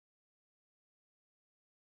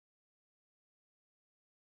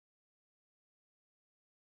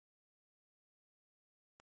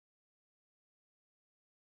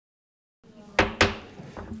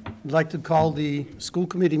I'd like to call the school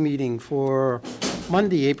committee meeting for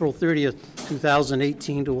Monday, April 30th,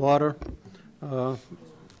 2018 to order.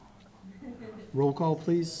 Roll call,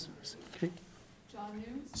 please. Okay. John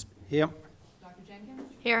News? Here. Dr.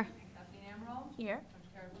 Jenkins? Here. Kathleen Amaral? Here. Dr.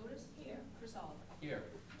 Kara Lewis? Here. Chris Oliver? Here.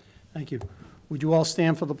 Thank you. Would you all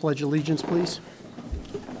stand for the Pledge of Allegiance, please?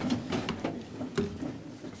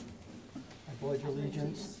 I pledge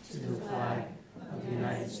allegiance to the flag of the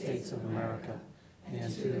United States of America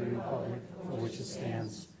and to the republic for which it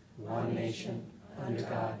stands, one nation, under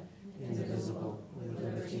God, indivisible, with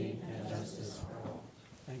liberty and justice for all.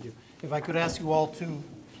 Thank you. If I could ask you all to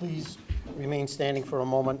please remain standing for a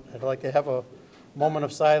moment. I'd like to have a moment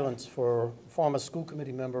of silence for a former school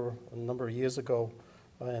committee member a number of years ago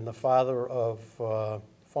and the father of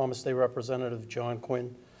former state representative John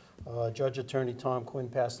Quinn. Judge Attorney Tom Quinn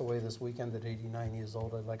passed away this weekend at 89 years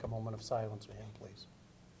old. I'd like a moment of silence for him, please.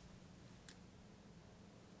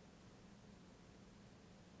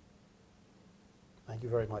 Thank you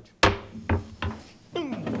very much.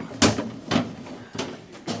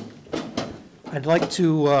 I'd like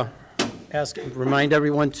to remind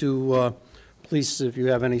everyone to please, if you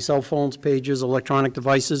have any cell phones, pages, electronic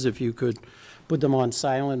devices, if you could put them on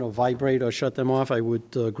silent or vibrate or shut them off, I would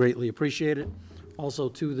greatly appreciate it. Also,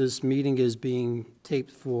 too, this meeting is being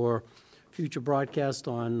taped for future broadcast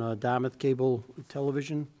on Dartmouth Cable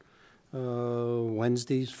Television,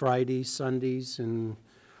 Wednesdays, Fridays, Sundays, and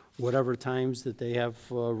whatever times that they have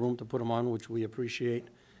room to put them on, which we appreciate.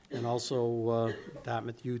 And also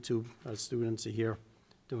Dartmouth YouTube, our students are here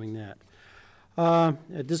doing that.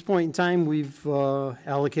 At this point in time, we've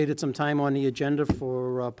allocated some time on the agenda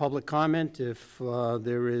for public comment. If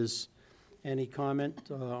there is any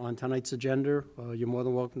comment on tonight's agenda, you're more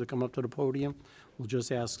than welcome to come up to the podium. We'll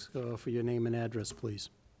just ask for your name and address,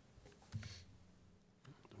 please.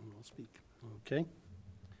 Don't all speak. Okay.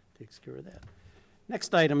 Takes care of that.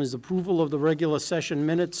 Next item is approval of the regular session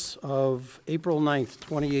minutes of April 9th,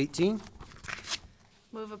 2018.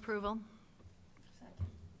 Move approval.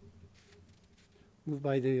 Moved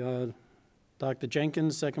by the Dr.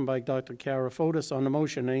 Jenkins, second by Dr. Kara Fotis. On the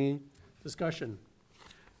motion, any discussion?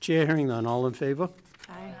 Chair hearing none. All in favor?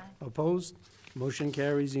 Aye. Opposed? Motion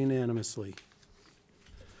carries unanimously.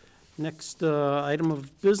 Next item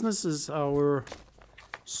of business is our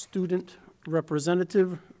student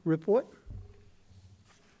representative report.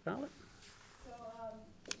 Charlotte? So,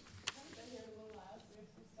 haven't been here a little while, so we have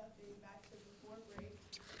some stuff dating back to before break.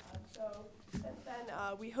 So, since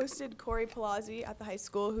then, we hosted Corey Palazzi at the high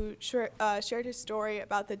school, who shared his story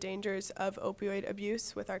about the dangers of opioid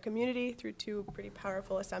abuse with our community through two pretty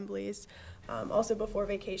powerful assemblies. Also, before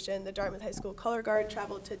vacation, the Dartmouth High School Color Guard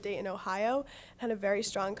traveled to Dayton, Ohio, and had a very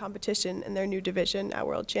strong competition in their new division at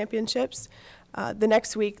World Championships. The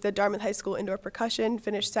next week, the Dartmouth High School Indoor Percussion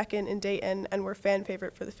finished second in Dayton and were fan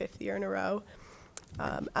favorite for the 5th year in a row.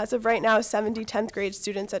 As of right now, 70 10th grade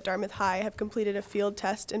students at Dartmouth High have completed a field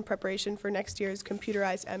test in preparation for next year's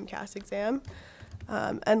computerized MCAS exam.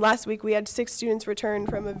 And last week, we had 6 students return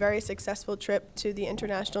from a very successful trip to the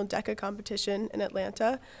International DECA competition in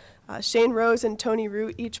Atlanta. Shane Rose and Tony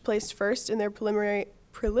Root each placed first in their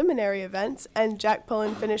preliminary events, and Jack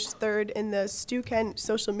Pullen finished third in the Stu Kent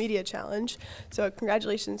Social Media Challenge. So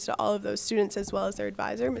congratulations to all of those students as well as their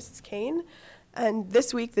advisor, Mrs. Kane. And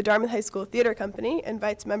this week, the Dartmouth High School Theater Company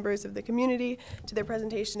invites members of the community to their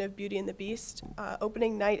presentation of Beauty and the Beast.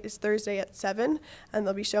 Opening night is Thursday at 7, and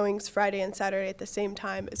there'll be showings Friday and Saturday at the same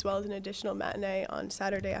time, as well as an additional matinee on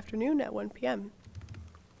Saturday afternoon at 1 p.m.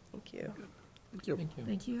 Thank you. Thank you. Thank you.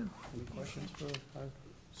 Thank you. Any questions for our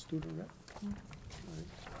student rep? All right.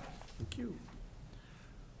 Thank you.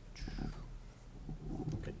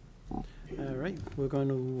 Okay. All right. We're going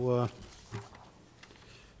to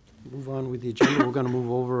move on with the agenda. We're going to move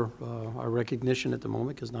over our recognition at the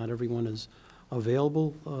moment because not everyone is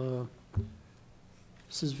available.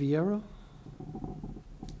 Mrs. Vieira,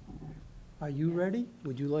 are you ready?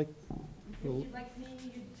 Would you like? If you'd like me,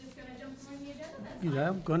 you're just going to jump through the agenda? That's Yeah,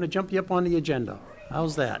 I'm going to jump you up on the agenda.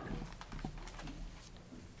 How's that?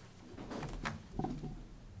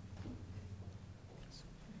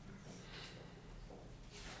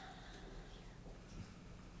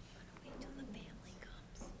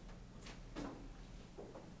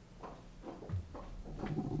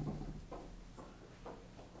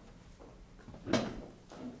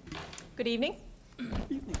 Good evening.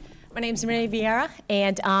 My name is Renee Vieira,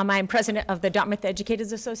 and I'm president of the Dartmouth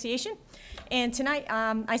Educators Association. And tonight,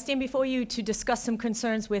 I stand before you to discuss some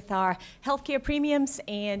concerns with our healthcare premiums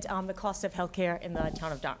and the cost of healthcare in the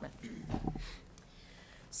town of Dartmouth.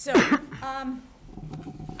 So,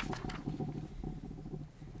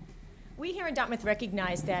 We here in Dartmouth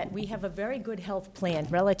recognize that we have a very good health plan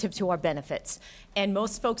relative to our benefits. And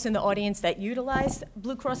most folks in the audience that utilize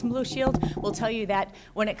Blue Cross and Blue Shield will tell you that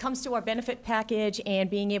when it comes to our benefit package and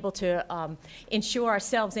being able to insure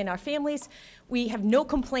ourselves and our families, we have no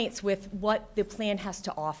complaints with what the plan has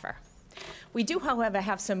to offer. We do, however,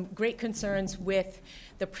 have some great concerns with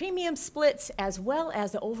the premium splits as well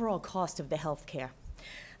as the overall cost of the health care.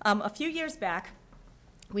 A few years back,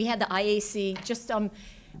 we had the IAC,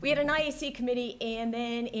 we had an IAC committee, and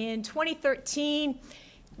then in 2013,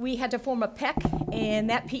 we had to form a PEC, and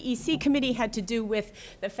that PEC committee had to do with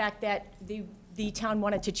the fact that the town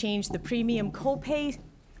wanted to change the premium copay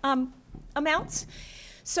amounts.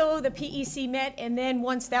 So the PEC met, and then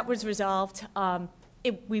once that was resolved,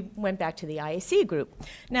 we went back to the IAC group.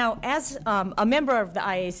 Now, as a member of the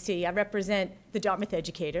IAC, I represent the Dartmouth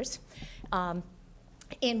educators. And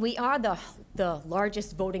we are the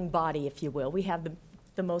largest voting body, if you will. We have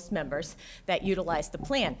the most members that utilize the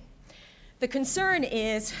plan. The concern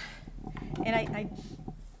is, and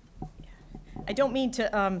I don't mean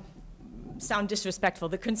to sound disrespectful,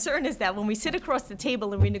 the concern is that when we sit across the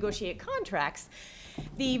table and we negotiate contracts,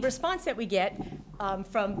 the response that we get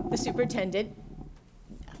from the superintendent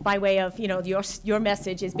by way of, your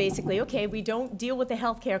message is basically, okay, we don't deal with the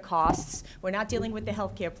healthcare costs. We're not dealing with the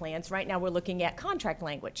healthcare plans. Right now, we're looking at contract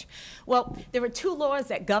language. Well, there are two laws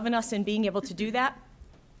that govern us in being able to do that.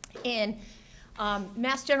 In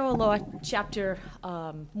Mass General Law, Chapter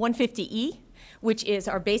 150E, which is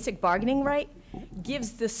our basic bargaining right,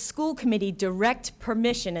 gives the school committee direct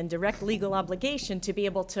permission and direct legal obligation to be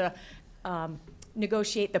able to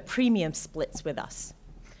negotiate the premium splits with us.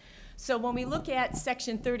 So when we look at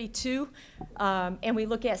Section 32, and we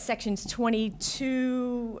look at Sections 21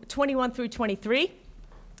 through 23,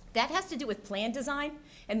 that has to do with plan design,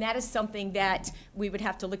 and that is something that we would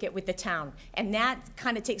have to look at with the town. And that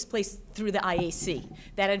kind of takes place through the IAC.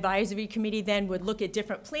 That advisory committee then would look at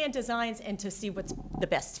different plan designs and to see what's the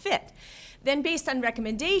best fit. Then based on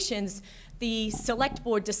recommendations, the select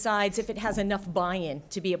board decides if it has enough buy-in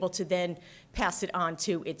to be able to then pass it on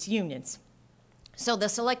to its unions. So the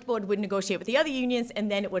select board would negotiate with the other unions,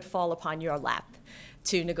 and then it would fall upon your lap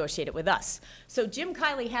to negotiate it with us. So Jim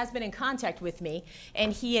Kiley has been in contact with me,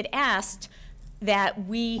 and he had asked that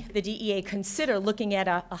we, the DEA, consider looking at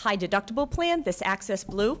a high deductible plan, this Access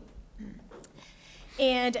Blue.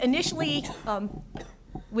 And initially,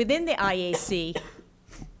 within the IAC,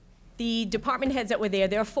 the department heads that were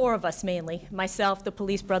there are four of us mainly, myself, the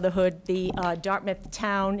Police Brotherhood, the Dartmouth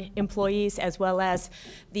Town employees, as well as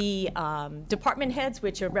the department heads,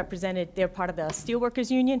 which are represented, they're part of the Steelworkers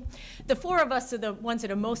Union. The four of us are the ones that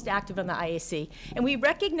are most active in the IAC. And we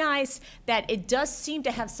recognize that it does seem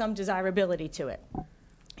to have some desirability to it.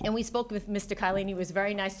 And we spoke with Mr. Kiley, and he was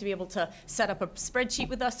very nice to be able to set up a spreadsheet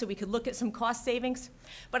with us so we could look at some cost savings.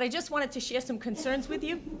 But I just wanted to share some concerns with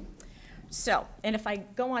you. So, and if I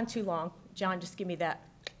go on too long, John, just give me that.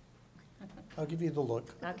 I'll give you the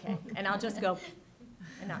look. Okay, and I'll just go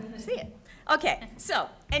and not see it. Okay, so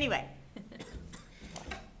anyway,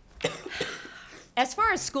 as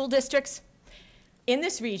far as school districts, in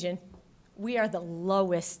this region, we are the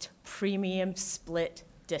lowest premium split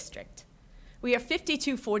district. We are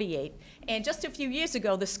 52-48, and just a few years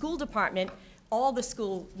ago, the school department, all the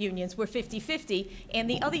school unions were 50-50, and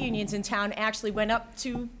the other unions in town actually went up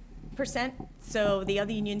to so the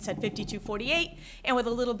other unions had 52-48, and with a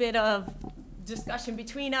little bit of discussion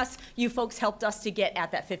between us, you folks helped us to get at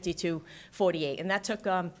that 52-48, and that took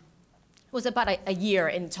was about a year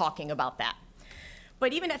in talking about that.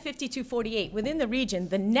 But even at 52-48, within the region,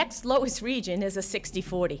 the next lowest region is a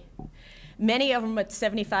 60-40. Many of them at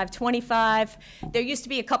 75-25. There used to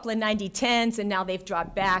be a couple of 90-10s, and now they've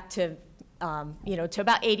dropped back to to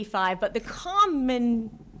about 85. But the common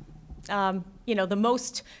the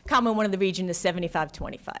most common one in the region is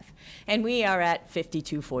 75-25, and we are at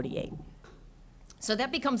 52-48. So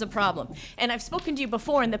that becomes a problem. And I've spoken to you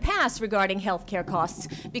before in the past regarding healthcare costs,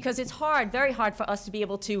 because it's very hard for us to be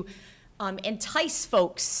able to entice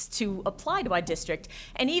folks to apply to our district.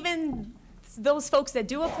 And even those folks that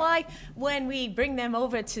do apply, when we bring them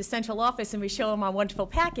over to central office and we show them our wonderful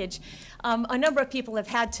package, a number of people have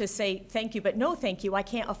had to say, thank you, but no thank you, I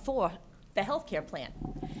can't afford the healthcare plan.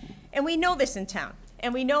 And we know this in town.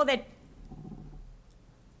 And we know that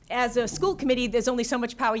as a school committee, there's only so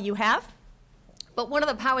much power you have. But one of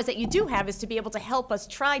the powers that you do have is to be able to help us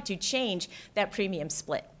try to change that premium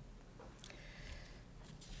split.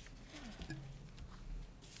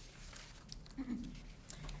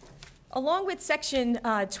 Along with section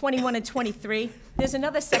 21 and 23, there's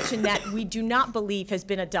another section that we do not believe has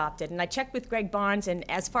been adopted. And I checked with Greg Barnes, and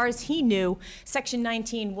as far as he knew, section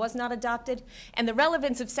 19 was not adopted. And the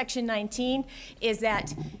relevance of section 19 is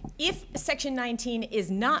that if section 19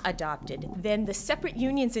 is not adopted, then the separate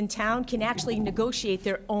unions in town can actually negotiate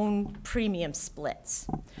their own premium splits.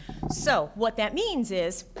 So what that means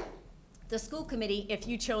is, the school committee, if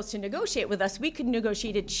you chose to negotiate with us, we could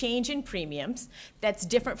negotiate a change in premiums that's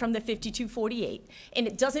different from the 5248, and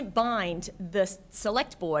it doesn't bind the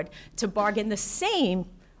select board to bargain the same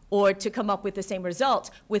or to come up with the same result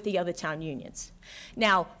with the other town unions.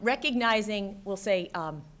 Now, recognizing, we'll say,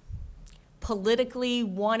 politically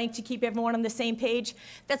wanting to keep everyone on the same page,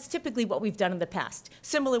 that's typically what we've done in the past.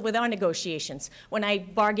 Similar with our negotiations. When I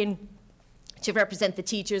bargain to represent the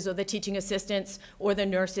teachers or the teaching assistants or the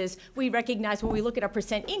nurses, we recognize when we look at our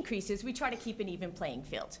percent increases, we try to keep an even playing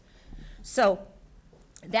field. So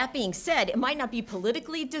that being said, it might not be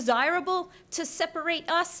politically desirable to separate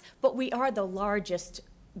us, but we are the largest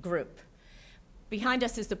group. Behind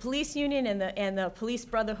us is the police union and the police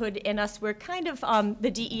brotherhood, and us. We're kind of,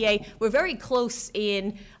 the DEA, we're very close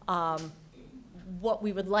in what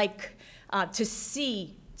we would like to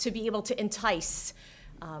see to be able to entice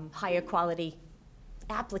higher quality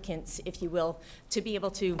applicants, if you will, to be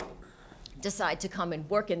able to decide to come and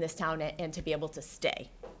work in this town and to be able to stay.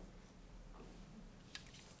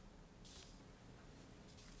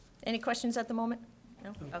 Any questions at the moment?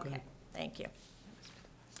 No? Okay, thank you.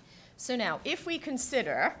 So now, if we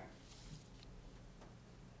consider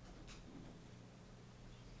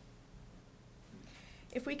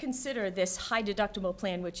this high deductible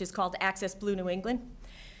plan, which is called Access Blue New England,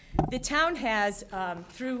 the town has,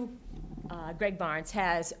 through Greg Barnes,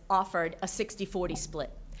 has offered a 60-40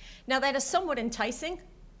 split. Now, that is somewhat enticing,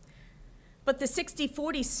 but the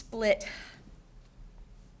 60-40 split,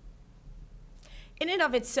 in and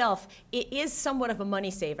of itself, it is somewhat of a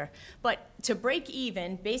money saver. But to break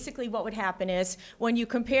even, basically what would happen is, when you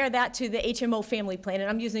compare that to the HMO family plan, and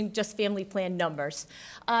I'm using just family plan numbers,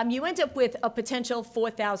 you end up with a potential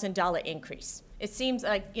 $4,000 increase. It seems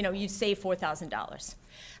like, you'd save $4,000.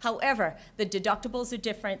 However, the deductibles are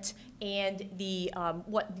different, and the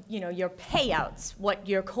your payouts, what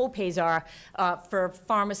your co-pays are for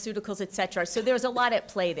pharmaceuticals, et cetera. So there's a lot at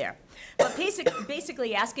play there. But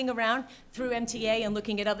basically asking around through MTA and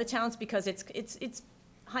looking at other towns, because it's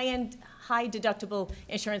high-end, high deductible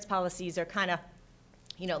insurance policies are kind of,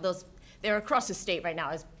 they're across the state right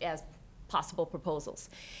now as possible proposals.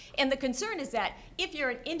 And the concern is that if you're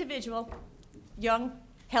an individual, young,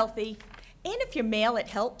 healthy, and if you're male, it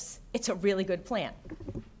helps. It's a really good plan.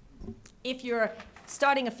 If you're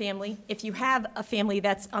starting a family, if you have a family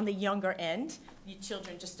that's on the younger end, your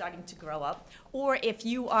children just starting to grow up, or if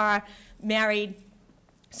you are married,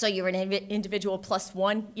 so you're an individual plus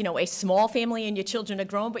one, a small family and your children are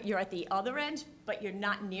grown, but you're at the other end, but you're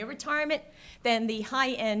not near retirement, then the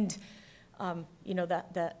high end,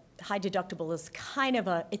 the high deductible is kind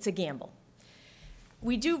of it's a gamble.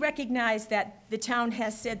 We do recognize that the town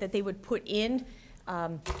has said that they would put in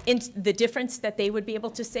the difference that they would be able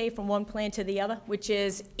to save from one plan to the other, which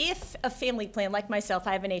is if a family plan, like myself,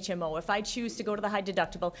 I have an HMO, if I choose to go to the high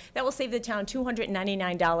deductible, that will save the town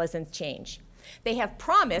 $299 and change. They have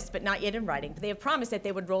promised, but not yet in writing, but they have promised that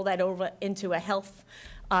they would roll that over into a health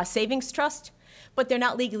savings trust, but they're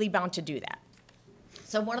not legally bound to do that.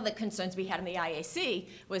 So one of the concerns we had in the IAC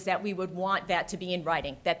was that we would want that to be in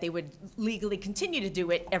writing, that they would legally continue to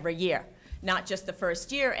do it every year, not just the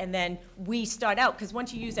first year, and then we start out, because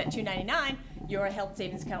once you use that $299, your health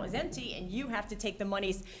savings account is empty, and you have to take the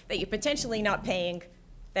monies that you're potentially not paying,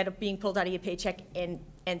 that are being pulled out of your paycheck, and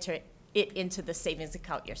enter it into the savings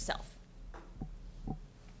account yourself.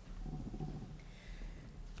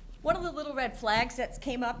 One of the little red flags that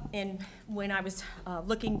came up when I was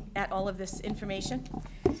looking at all of this information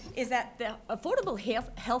is that the Affordable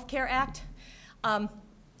Health Care Act, I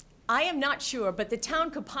am not sure, but the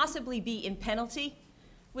town could possibly be in penalty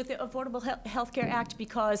with the Affordable Health Care Act,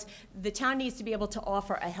 because the town needs to be able to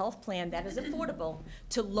offer a health plan that is affordable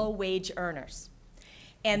to low-wage earners.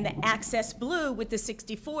 And the Access Blue with the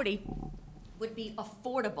 60-40 would be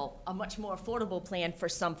affordable, a much more affordable plan for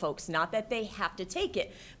some folks. Not that they have to take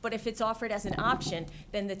it, but if it's offered as an option,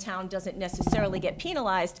 then the town doesn't necessarily get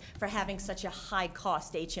penalized for having such a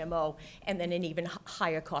high-cost HMO and then an even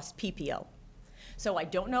higher cost PPO. So I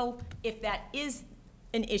don't know if that is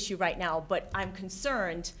an issue right now, but I'm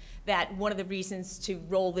concerned that one of the reasons to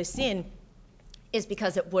roll this in is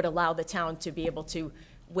because it would allow the town to be able to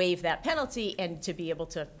waive that penalty and to be able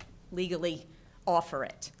to legally offer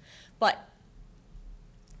it. But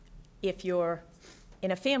if you're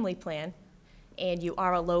in a family plan and you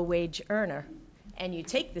are a low-wage earner and you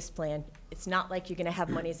take this plan, it's not like you're going to have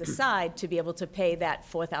monies aside to be able to pay that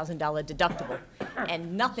 $4,000 deductible.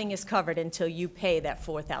 And nothing is covered until you pay that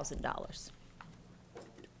 $4,000.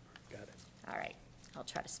 Got it. All right, I'll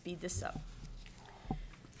try to speed this up.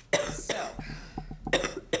 So,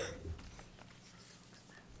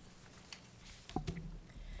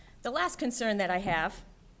 the last concern that I have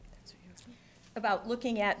about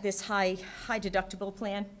looking at this high deductible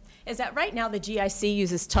plan is that right now the GIC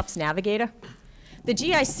uses Tufts Navigator. The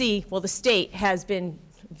GIC, well, the state has been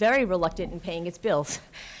very reluctant in paying its bills.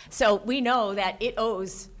 So we know that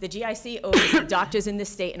the GIC owes doctors in this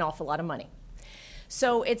state an awful lot of money.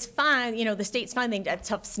 So it's fine, the state's finding that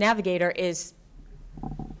Tufts Navigator it's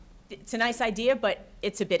a nice idea, but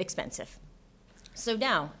it's a bit expensive. So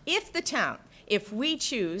now, if we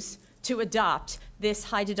choose to adopt this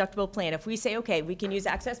high deductible plan, if we say, okay, we can use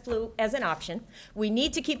Access Blue as an option, we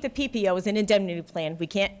need to keep the PPO as an indemnity plan, we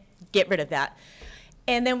can't get rid of that.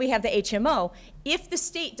 And then we have the HMO. If the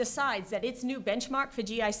state decides that its new benchmark for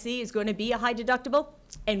GIC is going to be a high deductible,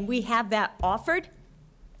 and we have that offered,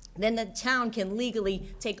 then the town can legally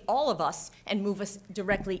take all of us and move us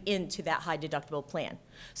directly into that high deductible plan.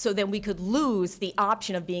 So then we could lose the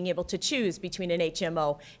option of being able to choose between an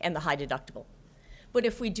HMO and the high deductible. But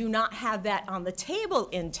if we do not have that on the table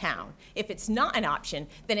in town, if it's not an option,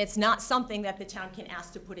 then it's not something that the town can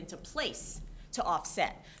ask to put into place to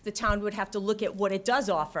offset. The town would have to look at what it does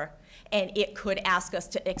offer, and it could ask us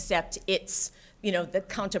to accept its, the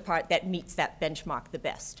counterpart that meets that benchmark the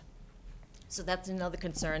best. So that's another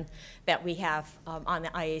concern that we have on the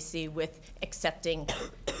IAC with accepting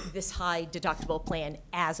this high deductible plan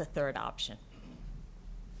as a third option.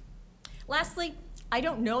 Lastly, I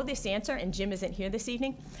don't know this answer, and Jim isn't here this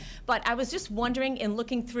evening, but I was just wondering in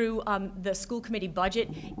looking through the school committee budget,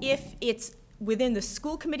 if it's within the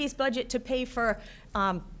school committee's budget to pay for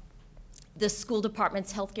the school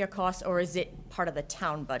department's healthcare costs, or is it part of the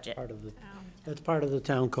town budget? That's part of the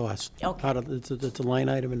town cost. Okay. It's a line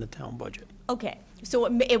item in the town budget. Okay, so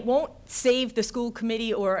it won't save the school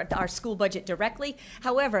committee or our school budget directly.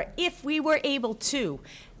 However, if we were able to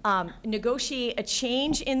negotiate a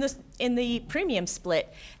change in the premium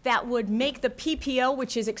split that would make the PPO,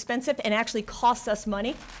 which is expensive and actually costs us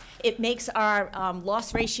money, it makes our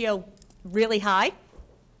loss ratio really high.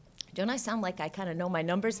 Don't I sound like I kind of know my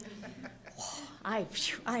numbers? I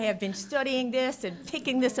have been studying this and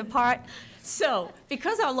picking this apart. So,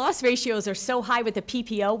 because our loss ratios are so high with the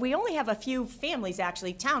PPO, we only have a few families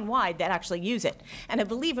actually town-wide that actually use it. And I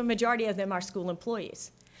believe a majority of them are school employees.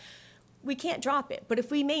 We can't drop it, but if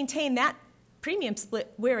we maintain that premium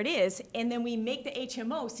split where it is, and then we make the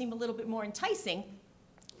HMO seem a little bit more enticing,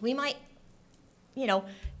 we might,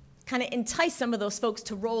 kind of entice some of those folks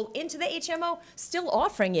to roll into the HMO, still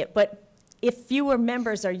offering it, but if fewer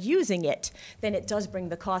members are using it, then it does bring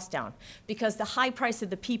the cost down. Because the high price of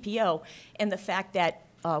the PPO and the fact that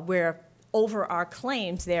we're over our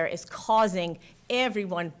claims there is causing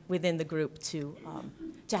everyone within the group to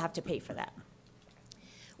have to pay for that.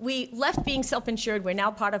 We left being self-insured. We're now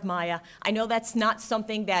part of Maya. I know that's not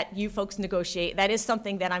something that you folks negotiate. That is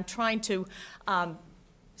something that I'm trying to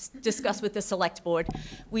discuss with the select board.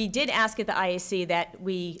 We did ask at the IAC that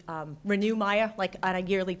we renew Maya like on a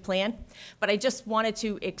yearly plan, but I just wanted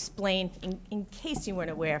to explain, in case you weren't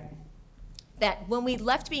aware, that when we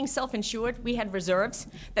left being self-insured, we had reserves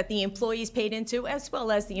that the employees paid into as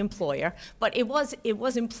well as the employer, but it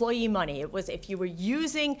was employee money. It was if you were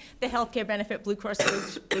using the healthcare benefit, Blue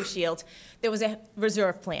Cross Blue Shield, there was a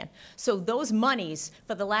reserve plan. So those monies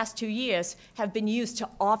for the last 2 years have been used to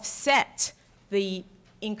offset the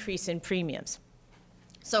increase in premiums.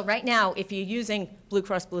 So right now, if you're using Blue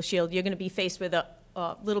Cross Blue Shield, you're going to be faced with a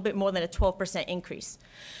little bit more than a 12% increase.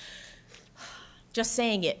 Just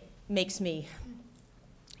saying it makes me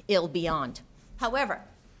ill beyond. However,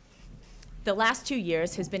 the last 2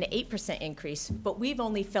 years has been an 8% increase, but we've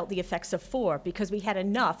only felt the effects of 4 because we had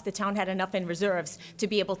enough, the town had enough in reserves to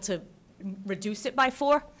be able to reduce it by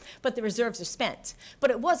 4, but the reserves are spent.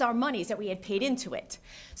 But it was our monies that we had paid into it.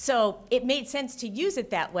 So it made sense to use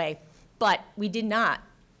it that way, but we did not,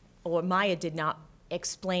 or Maya did not,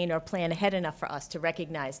 explain or plan ahead enough for us to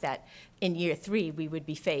recognize that in year 3 we would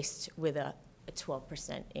be faced with a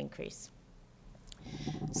 12% increase.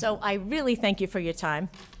 So I really thank you for your time.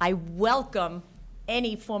 I welcome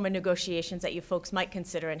any form of negotiations that you folks might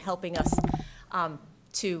consider in helping us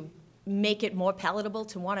to make it more palatable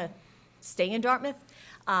to want to stay in Dartmouth,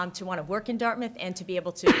 to want to work in Dartmouth, and to be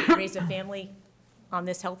able to raise a family on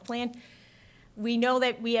this health plan. We know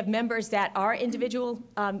that we have members that are individual,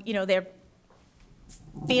 they're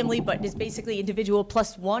family, but is basically individual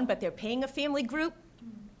plus one, but they're paying a family group.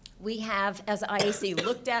 We have, as IAC,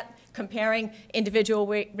 looked at comparing individual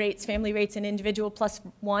rates, family rates, and individual plus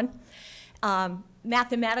one.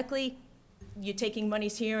 Mathematically, you're taking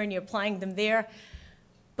monies here and you're applying them there.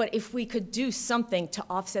 But if we could do something to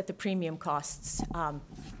offset the premium costs,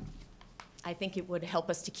 I think it would help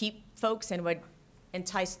us to keep folks and would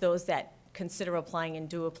entice those that consider applying and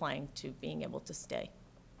do applying to being able to stay.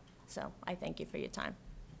 So I thank you for your time.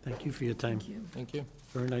 Thank you for your time. Thank you.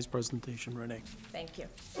 Very nice presentation, Renee. Thank you.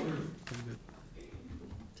 Very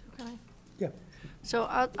good. Yeah. So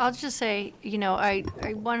I'll just say, you know, I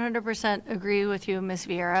 100% agree with you, Ms.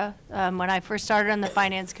 Vieira. When I first started on the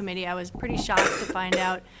Finance Committee, I was pretty shocked to find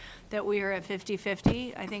out that we were at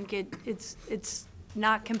 50-50. I think it's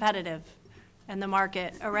not competitive in the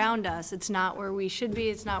market around us. It's not where we should be.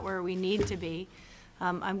 It's not where we need to be.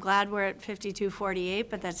 I'm glad we're at 52-48,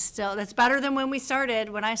 but that's better than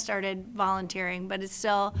when I started volunteering, but it's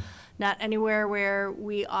still not anywhere where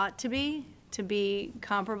we ought to be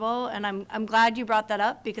comparable. And I'm glad you brought that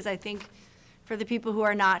up, because I think for the people who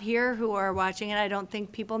are not here, who are watching it, I don't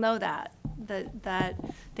think people know that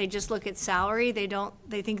they just look at salary. They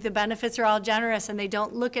think the benefits are all generous, and they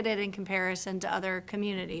don't look at it in comparison to other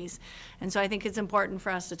communities. And so I think it's important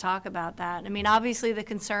for us to talk about that. I mean, obviously the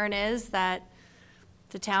concern is that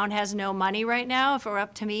the town has no money right now. If it were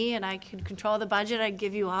up to me and I could control the budget, I'd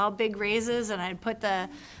give you all big raises, and I'd put the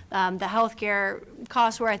healthcare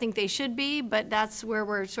costs where I think they should be. But that's where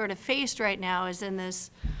we're sort of faced right now, is in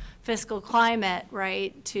this fiscal climate,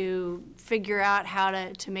 right, to figure out how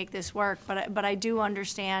to make this work. But I do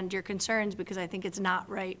understand your concerns, because I think it's not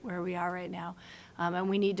right where we are right now, and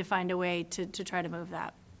we need to find a way to try to move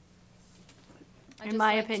that. In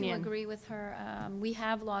my opinion. I just like to agree with her. We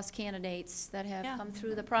have lost candidates that have Yeah. come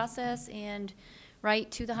through the process and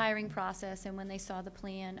right to the hiring process, and when they saw the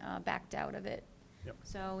plan, backed out of it. Yep.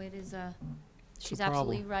 So it is she's a problem.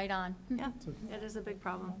 absolutely right on. Yeah, it is a big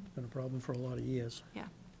problem. Been a problem for a lot of years. Yeah.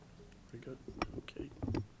 Very good. Okay.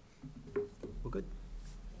 We're good?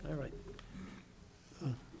 All right.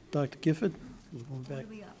 Dr. Gifford, we're going back. What are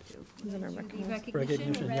we up to? Recognition,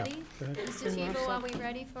 Recognition, yeah. ready? Go ahead. Mr. Tebow, are we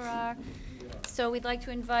ready for our, so we'd like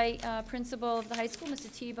to invite Principal of the high school, Mr.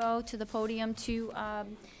 Tebow, to the podium to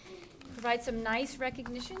provide some nice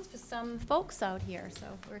recognitions for some folks out here. So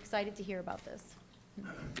we're excited to hear about this.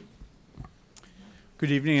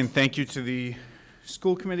 Good evening, and thank you to the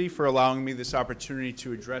school committee for allowing me this opportunity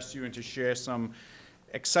to address you and to share some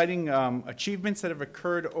exciting achievements that have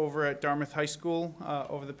occurred over at Dartmouth High School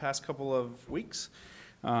over the past couple of weeks.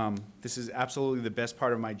 This is absolutely the best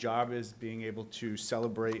part of my job, is being able to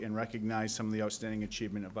celebrate and recognize some of the outstanding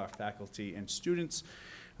achievement of our faculty and students.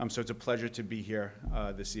 So it's a pleasure to be here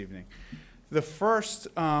this evening. The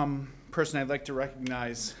first person I'd like to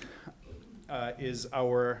recognize is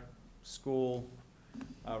our school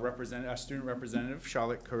our student representative,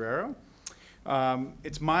 Charlotte Carrero.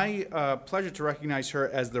 It's my pleasure to recognize her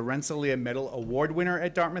as the Rensselaer Medal Award winner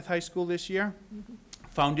at Dartmouth High School this year.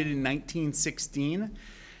 Founded in 1916,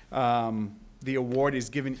 the award is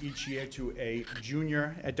given each year to a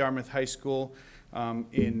junior at Dartmouth High School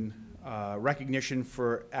in recognition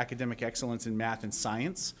for academic excellence in math and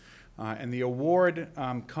science. And the award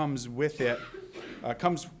coming with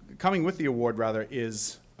the award, rather,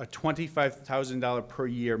 is a $25,000 per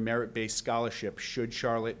year merit-based scholarship should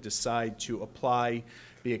Charlotte decide to apply,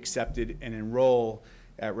 be accepted, and enroll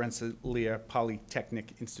at Rensselaer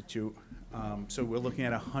Polytechnic Institute. So we're looking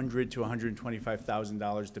at $100,000 to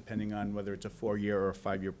 $125,000, depending on whether it's a 4-year or a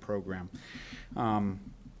 5-year program.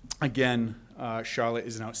 Again, Charlotte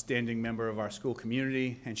is an outstanding member of our school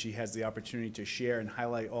community, and she has the opportunity to share and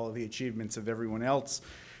highlight all of the achievements of everyone else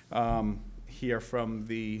here from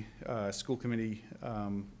the school committee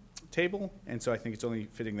table. And so I think it's only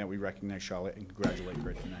fitting that we recognize Charlotte and congratulate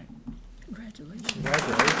her tonight. Congratulations.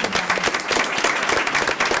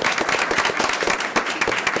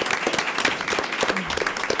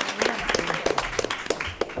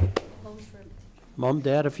 Mom,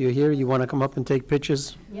 Dad, if you're here, you want to come up and take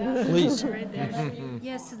pictures? Please.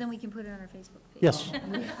 Yes, so then we can put it on our Facebook page. Yes.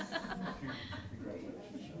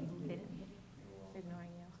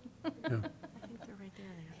 Ignoring you. Yeah. I think they're right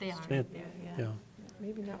there. They are. Fan- They're- Yeah.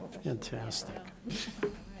 Maybe not with us. Fantastic.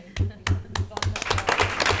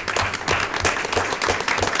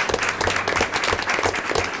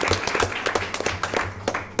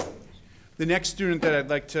 The next student that I'd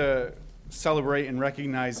like to celebrate and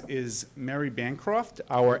recognize is Mary Bancroft,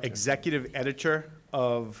 our executive editor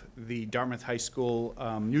of the Dartmouth High School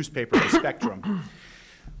newspaper, The Spectrum.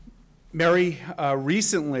 Mary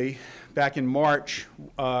recently back in March,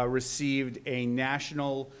 received a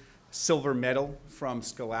national silver medal from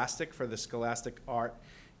Scholastic for the Scholastic Art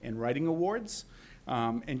and Writing Awards.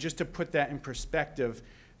 And just to put that in perspective,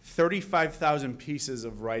 35,000 pieces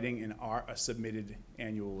of writing and art are submitted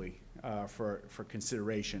annually for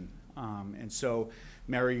consideration. And so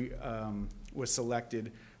Mary was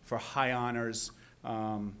selected for high honors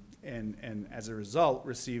and as a result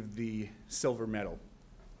received the silver medal.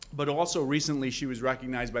 But also recently she was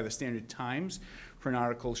recognized by the Standard Times for an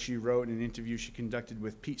article she wrote in an interview she conducted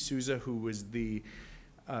with Pete Souza, who was the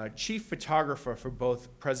chief photographer for both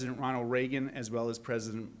President Ronald Reagan as well as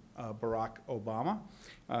President Barack Obama.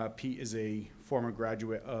 Pete is a former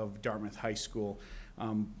graduate of Dartmouth High School.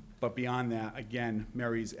 But beyond that, again,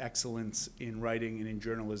 Mary's excellence in writing and in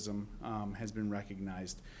journalism has been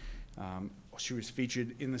recognized. She was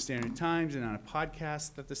featured in the Standard Times and on a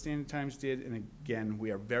podcast that the Standard Times did. And again,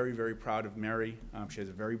 we are very, very proud of Mary. She has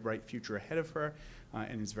a very bright future ahead of her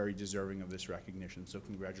and is very deserving of this recognition. So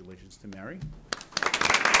congratulations to Mary.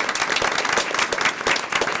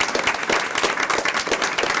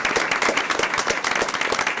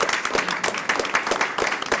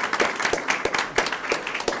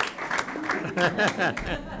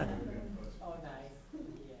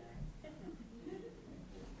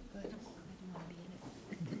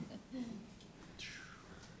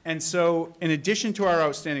 And so, in addition to our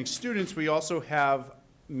outstanding students, we also have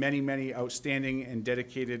many, many outstanding and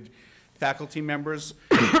dedicated faculty members.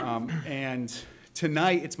 And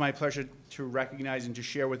tonight, it's my pleasure to recognize and to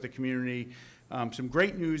share with the community some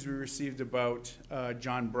great news we received about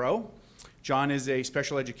John Bro. John is a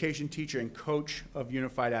special education teacher and coach of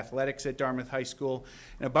Unified Athletics at Dartmouth High School.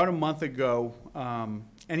 And about a month ago,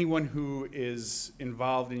 anyone who is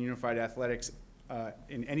involved in Unified Athletics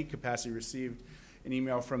in any capacity received an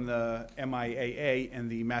email from the MIAA and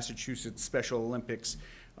the Massachusetts Special Olympics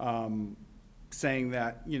saying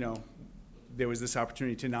that, you know, there was this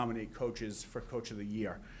opportunity to nominate coaches for Coach of the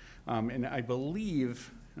Year. And I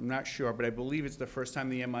believe, I'm not sure, but I believe it's the first time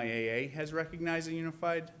the MIAA has recognized a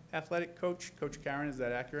unified athletic coach. Coach Karen, is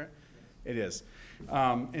that accurate? It is.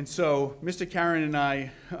 And so Mr. Karen and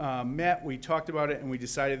I met, we talked about it, and we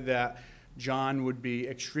decided that John would be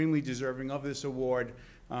extremely deserving of this award.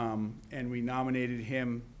 And we nominated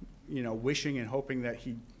him, you know, wishing and hoping that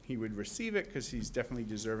he would receive it because he's definitely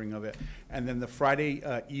deserving of it. And then the Friday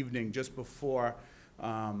evening, just before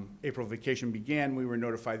April vacation began, we were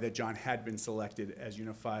notified that John had been selected as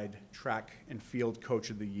Unified Track and Field Coach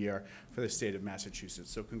of the Year for the state of Massachusetts.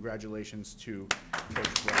 So congratulations to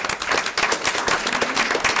Coach Brown.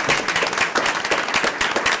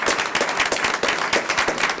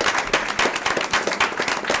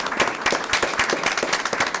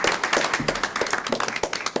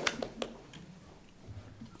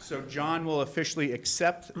 So John will officially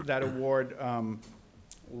accept that award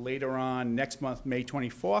later on next month, May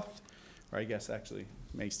 24th, or I guess actually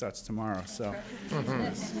May starts tomorrow, so.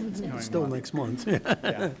 Still next month.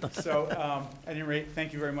 Yeah. So at any rate,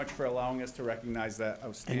 thank you very much for allowing us to recognize that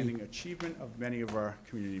outstanding achievement of many of our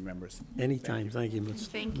community members. Anytime, thank you,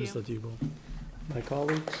 Thank you. Mr. Tebow. My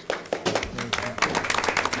colleagues?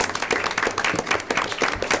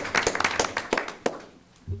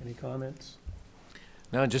 Any comments?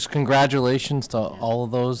 No, just congratulations to all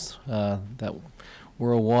of those that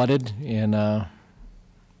were awarded, and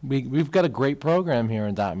we've got a great program here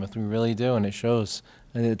in Dartmouth. We really do, and it shows.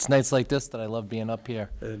 And it's nights like this that I love being up here.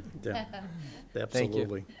 Yeah,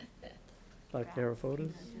 absolutely. Dr.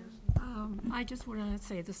 Arafotis? I just want to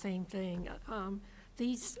say the same thing.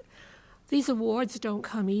 These awards don't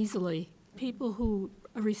come easily. People who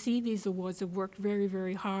receive these awards have worked very,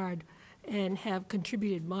 very hard and have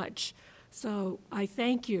contributed much. So I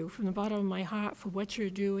thank you from the bottom of my heart for what you're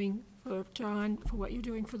doing, for John, for what you're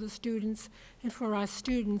doing for the students, and for our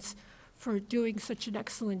students for doing such an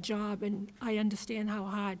excellent job. And I understand how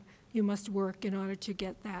hard you must work in order to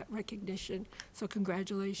get that recognition. So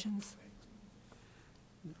congratulations.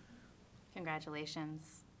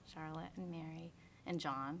 Congratulations, Charlotte and Mary and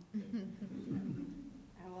John.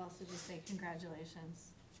 I will also just say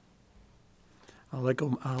congratulations.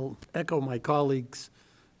 I'll echo my colleagues'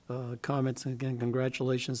 comments, and again,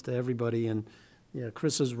 congratulations to everybody. And yeah,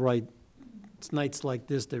 Chris is right. It's nights like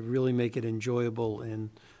this that really make it enjoyable and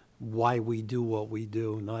why we do what we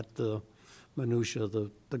do, not the minutia,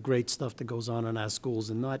 the great stuff that goes on in our schools.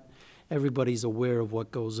 And not everybody's aware of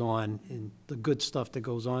what goes on and the good stuff that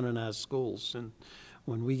goes on in our schools. And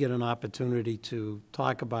when we get an opportunity to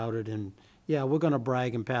talk about it, and yeah, we're going to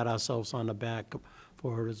brag and pat ourselves on the back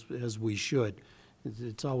for it as we should.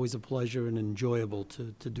 It's always a pleasure and enjoyable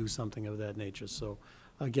to do something of that nature. So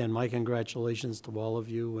again, my congratulations to all of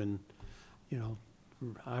you, and you know,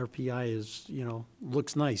 RPI is, you know,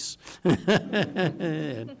 looks nice.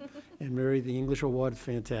 And Mary, the English Award,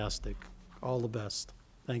 fantastic. All the best.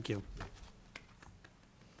 Thank you.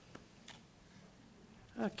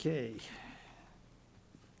 Okay.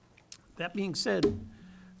 That being said,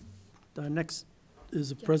 our next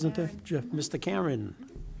is a Mr. Karen,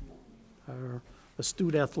 our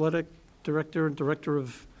astute athletic director and director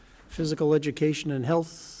of physical education and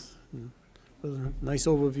health, with a nice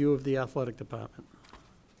overview of the athletic department.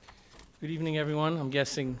 Good evening, everyone. I'm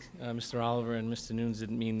guessing Mr. Oliver and Mr. Nunes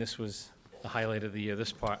didn't mean this was the highlight of the year,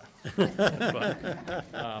 this part. But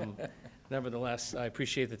nevertheless, I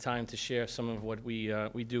appreciate the time to share some of what we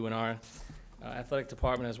do in our athletic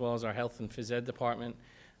department as well as our health and phys ed department.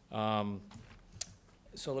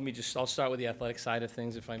 So I'll start with the athletic side of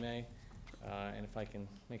things, if I may, and if I can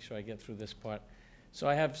make sure I get through this part. So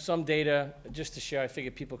I have some data just to share. I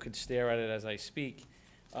figured people could stare at it as I speak.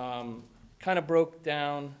 Kind of broke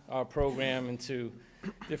down our program into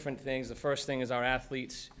different things. The first thing is our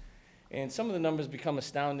athletes. And some of the numbers become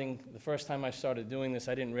astounding. The first time I started doing this,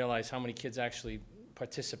 I didn't realize how many kids actually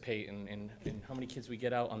participate and how many kids we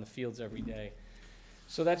get out on the fields every day.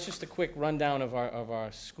 So that's just a quick rundown of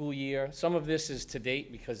our school year. Some of this is to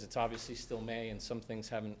date because it's obviously still May and some things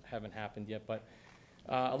haven't happened yet. But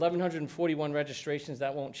 1,141 registrations,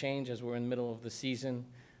 that won't change as we're in the middle of the season.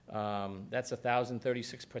 That's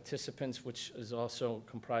 1,036 participants, which is also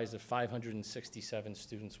comprised of 567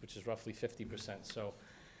 students, which is roughly 50%. So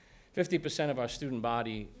 50% of our student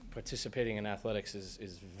body participating in athletics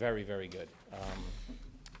is very, very good.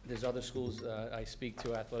 There's other schools I speak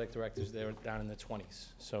to, athletic directors, they're down in the 20s.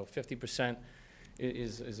 So 50%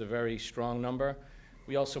 is a very strong number.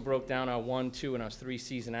 We also broke down our 1, 2, and our 3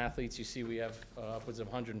 season athletes. You see we have upwards of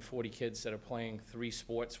 140 kids that are playing 3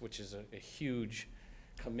 sports, which is a huge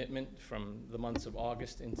commitment from the months of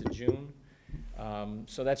August into June.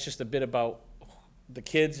 So that's just a bit about the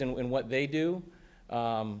kids and what they do.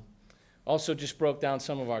 Also just broke down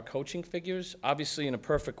some of our coaching figures. Obviously, in a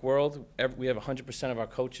perfect world, we have 100% of our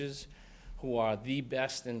coaches who are the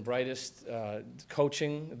best and brightest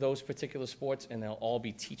coaching those particular sports, and they'll all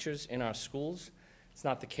be teachers in our schools. It's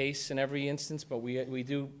not the case in every instance, but we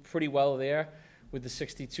do pretty well there with the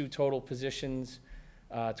 62 total positions.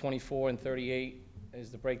 24 and 38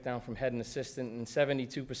 is the breakdown from head and assistant, and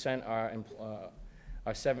 72% are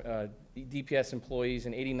DPS employees,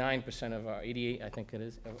 and 89% of our, 88 I think it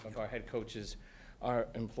is, of our head coaches are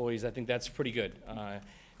employees. I think that's pretty good. And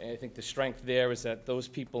I think the strength there is that those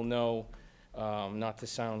people know, not to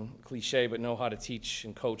sound cliche, but know how to teach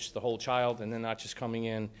and coach the whole child, and they're not just coming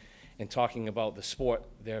in and talking about the sport.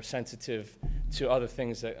 They're sensitive to other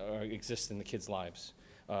things that exist in the kids' lives,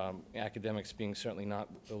 academics being certainly not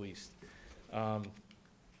the least.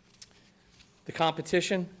 The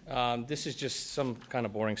competition, this is just some kind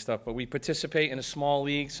of boring stuff, but we participate in a small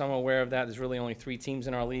league. Some are aware of that. There's really only 3 teams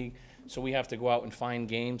in our league, so we have to go out and find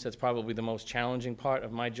games. That's probably the most challenging part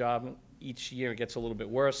of my job. Each year it gets a little bit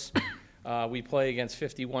worse. We play against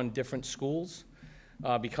 51 different schools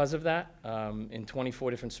because of that, in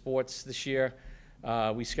 24 different sports this year.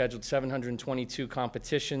 We scheduled 722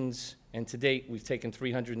 competitions, and to date we've taken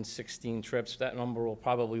 316 trips. That number will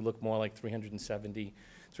probably look more like 370,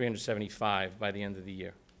 375 by the end of the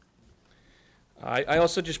year. I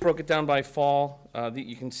also just broke it down by fall.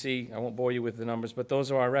 You can see, I won't bore you with the numbers, but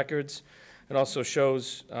those are our records. It also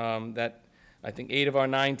shows that I think 8 of our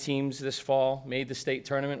 9 teams this fall made the state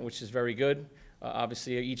tournament, which is very good.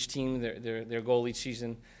 Obviously, each team, their goal each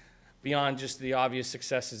season, beyond just the obvious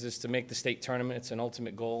successes, is to make the state tournament. It's an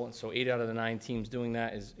ultimate goal, and so 8 out of the 9 teams doing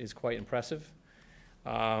that is quite impressive.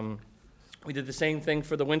 We did the same thing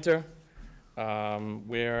for the winter,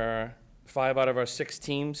 where 5 out of our 6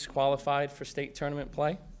 teams qualified for state tournament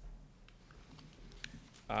play.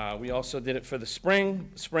 We also did it for the spring.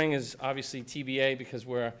 Spring is obviously TBA because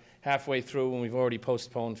we're halfway through and we've already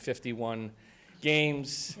postponed 51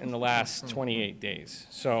 games in the last 28 days.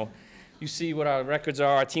 So you see what our records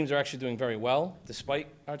are. Our teams are actually doing very well despite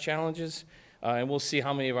our challenges. And we'll see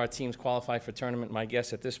how many of our teams qualify for tournament. My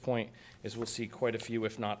guess at this point is we'll see quite a few,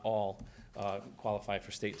 if not all, qualify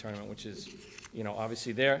for state tournament, which is, you know,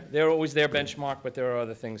 obviously they're always their benchmark, but there are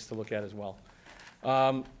other things to look at as well.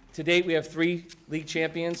 To date, we have 3 league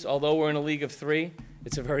champions. Although we're in a league of 3,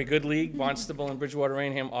 it's a very good league. Barnstable and Bridgewater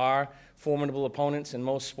Rainham are formidable opponents in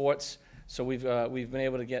most sports. So we've been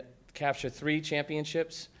able to capture 3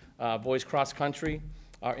 championships. Boys cross country,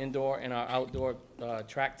 our indoor and our outdoor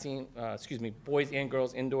track team, boys and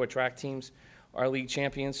girls indoor track teams are league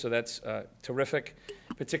champions, so that's terrific,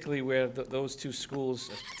 particularly where those 2 schools,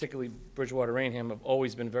 particularly Bridgewater Rainham, have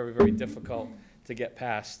always been very, very difficult to get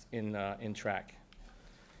past in track.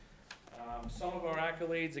 Some of our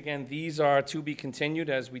accolades, again, these are to be continued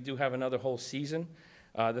as we do have another whole season.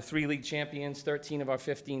 The 3 league champions, 13 of our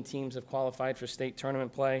 15 teams have qualified for state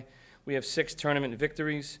tournament play. We have 6 tournament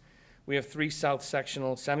victories. We have 3 South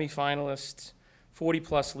Sectional semifinalists,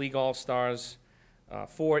 40-plus league all-stars,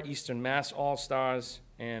 4 Eastern Mass all-stars,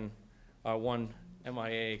 and our 1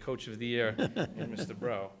 MIA Coach of the Year, and Mr.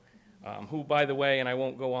 Bro, who, by the way, and I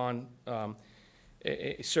won't go on,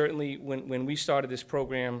 certainly when we started this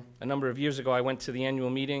program a number of years ago, I went to the annual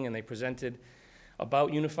meeting and they presented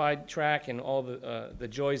about Unified Track and all the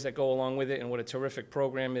joys that go along with it and what a terrific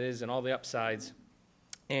program it is and all the upsides.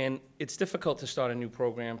 And it's difficult to start a new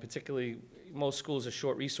program, particularly most schools are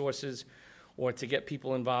short resources or to get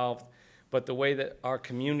people involved. But the way that our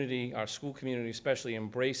community, our school community especially,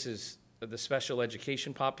 embraces the special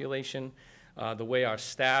education population, the way our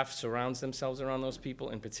staff surrounds themselves around those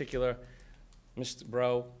people, in particular, Mr.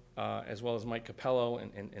 Bro, as well as Mike Capello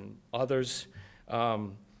and others,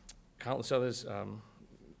 countless others,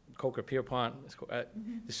 Coker Pierpont,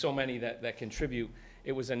 there's so many that contribute.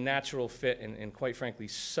 It was a natural fit and quite frankly,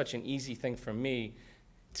 such an easy thing for me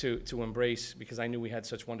to embrace because I knew we had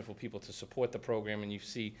such wonderful people to support the program. And you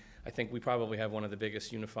see, I think we probably have one of the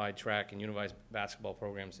biggest unified track and unified basketball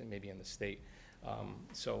programs maybe in the state.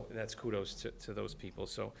 So that's kudos to those people.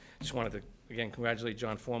 So just wanted to, again, congratulate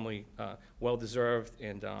John formally, well-deserved,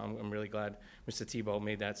 and I'm really glad Mr. Tebow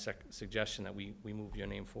made that suggestion that we move your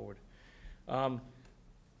name forward.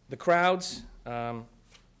 The crowds,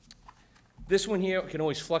 this one here can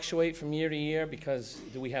always fluctuate from year to year because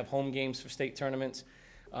do we have home games for state tournaments?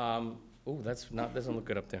 Oh, doesn't look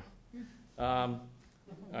good up there. All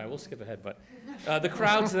right, we'll skip ahead, but the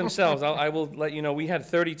crowds themselves, I will let you know, we had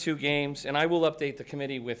 32 games, and I will update the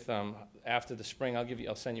committee with, after the spring,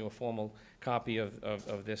 I'll send you a formal copy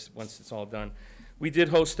of this once it's all done. We did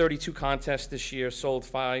host 32 contests this year, sold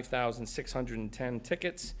 5,610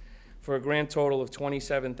 tickets for a grand total of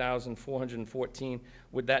 27,414.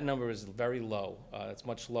 That number is very low. It's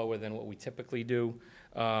much lower than what we typically do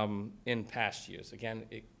in past years. Again,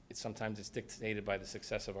 sometimes it's dictated by the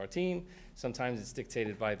success of our team, sometimes it's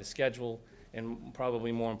dictated by the schedule, and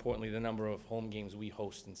probably more importantly, the number of home games we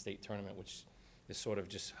host in state tournament, which is sort of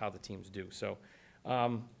just how the teams do. So,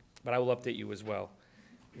 but I will update you as well.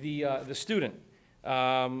 The student,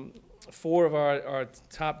 4 of our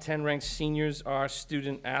top 10 ranked seniors are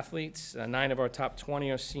student athletes, 9 of our top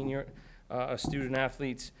 20 are senior student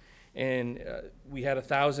athletes, and we had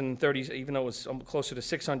 1,030, even though it was closer to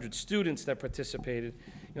 600 students that participated.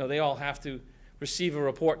 They all have to receive a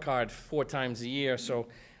report card 4 times a year. So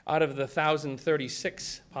out of the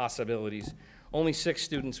 1,036 possibilities, only 6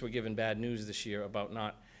 students were given bad news this year about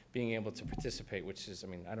not being able to participate, which is,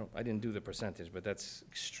 I didn't do the percentage, but that's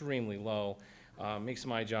extremely low. Makes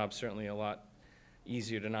my job certainly a lot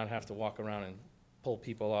easier to not have to walk around and pull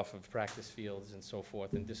people off of practice fields and so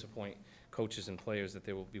forth and disappoint coaches and players that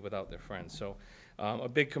they will be without their friends. So a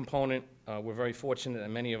big component, we're very fortunate that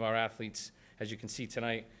many of our athletes, as you can see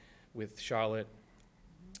tonight with Charlotte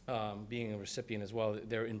being a recipient as well,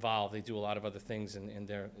 they're involved. They do a lot of other things and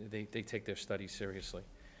they take their studies seriously.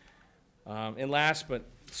 And last but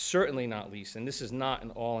certainly not least, and this is not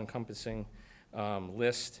an all-encompassing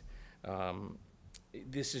list,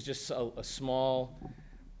 this is just a small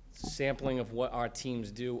sampling of what our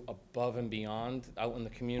teams do above and beyond out in the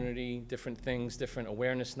community, different things, different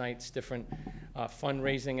awareness nights, different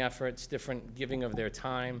fundraising efforts, different giving of their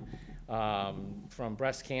time, from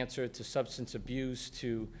breast cancer to substance abuse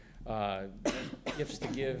to gifts to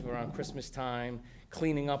give around Christmas time,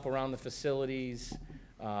 cleaning up around the facilities,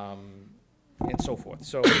 and so forth.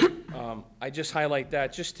 So I just highlight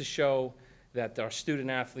that just to show that our student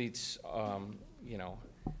athletes,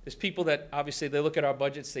 there's people that obviously they look at our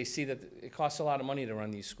budgets, they see that it costs a lot of money to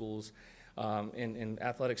run these schools, and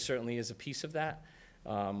athletics certainly is a piece of that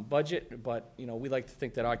budget, but we like to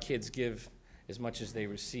think that our kids give as much as they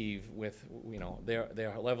receive with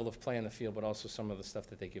their level of play on the field, but also some of the stuff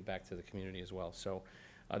that they give back to the community as well. So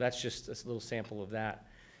that's just a little sample of that.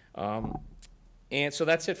 And so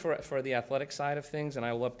that's it for the athletic side of things, and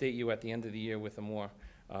I will update you at the end of the year with a more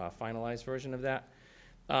finalized version of that.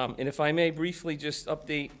 And if I may briefly just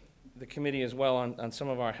update the committee as well on some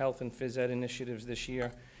of our health and phys ed initiatives this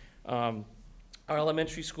year. Our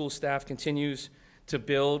elementary school staff continues to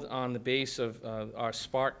build on the base of our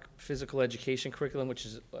Spark physical education curriculum, which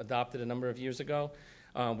is adopted a number of years ago.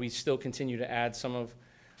 We still continue to add some of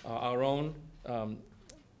our own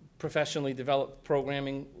professionally developed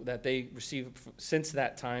programming that they receive since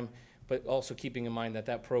that time, but also keeping in mind that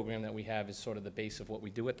that program that we have is sort of the base of what we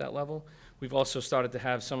do at that level. We've also started to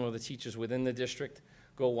have some of the teachers within the district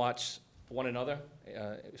go watch one another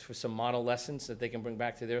for some model lessons that they can bring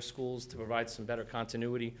back to their schools to provide some better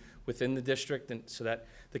continuity within the district, and so that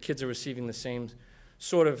the kids are receiving the same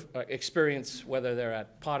sort of experience, whether they're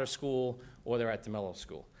at Potter School or they're at DeMello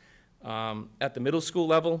School. At the middle school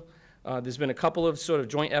level, there's been a couple of sort of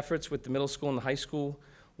joint efforts with the middle school and the high school.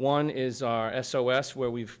 One is our SOS, where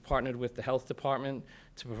we've partnered with the health department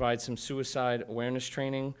to provide some suicide awareness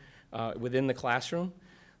training within the classroom.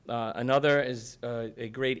 Another is a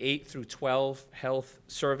grade 8 through 12 health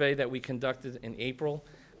survey that we conducted in April.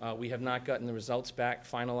 We have not gotten the results back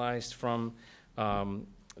finalized from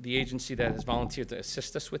the agency that has volunteered to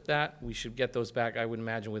assist us with that. We should get those back, I would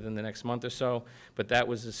imagine, within the next month or so. But that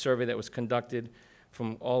was a survey that was conducted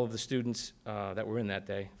from all of the students that were in that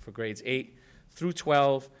day for grades 8 through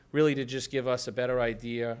 12, really to just give us a better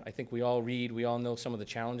idea. I think we all read, we all know some of the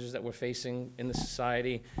challenges that we're facing in the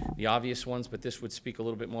society, the obvious ones, but this would speak a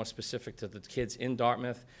little bit more specific to the kids in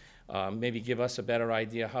Dartmouth. Maybe give us a better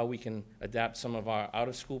idea how we can adapt some of our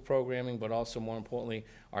out-of-school programming, but also, more importantly,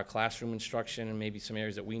 our classroom instruction, and maybe some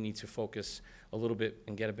areas that we need to focus a little bit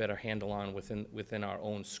and get a better handle on within our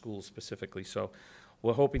own schools specifically. So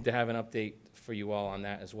we're hoping to have an update for you all on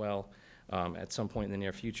that as well at some point in the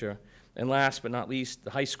near future. And last but not least,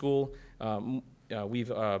 the high school. The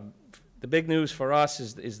big news for us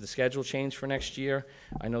is the schedule change for next year.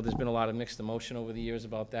 I know there's been a lot of mixed emotion over the years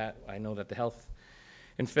about that. I know that the health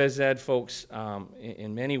and phys ed folks,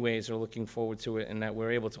 in many ways, are looking forward to it, and that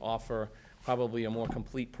we're able to offer probably a more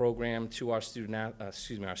complete program to our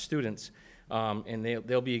students, and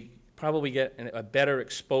they'll be probably get a better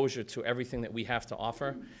exposure to everything that we have to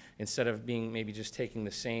offer, instead of being maybe just taking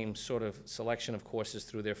the same sort of selection of courses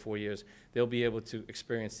through their 4 years. They'll be able to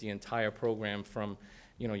experience the entire program from,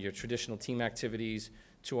 your traditional team activities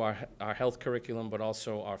to our health curriculum, but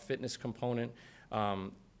also our fitness component,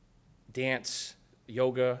 dance,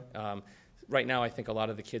 yoga. Right now, I think a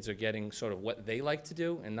lot of the kids are getting sort of what they like to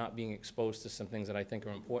do and not being exposed to some things that I think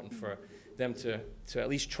are important for them to at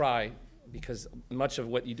least try, because much of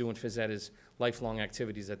what you do in phys ed is lifelong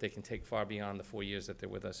activities that they can take far beyond the 4 years that they're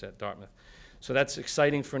with us at Dartmouth. So that's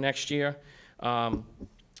exciting for next year. I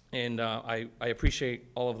appreciate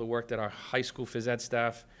all of the work that our high school phys ed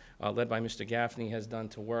staff, led by Mr. Gaffney, has done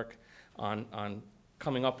to work on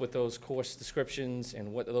coming up with those course descriptions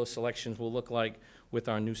and what those selections will look like with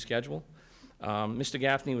our new schedule. Mr.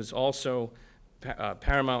 Gaffney was also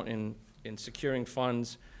paramount in securing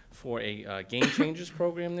funds for a Game Changers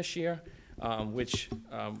program this year, which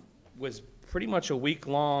was pretty much a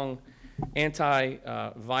week-long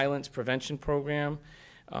anti-violence prevention program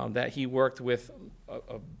that he worked with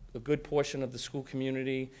a good portion of the school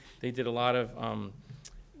community. They did a lot of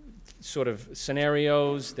sort of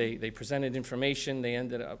scenarios. They presented information. They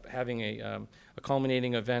ended up having a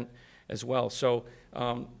culminating event as well. So,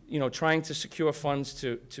 trying to secure funds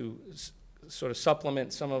to sort of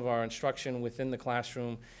supplement some of our instruction within the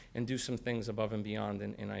classroom and do some things above and beyond.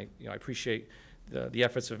 And I appreciate the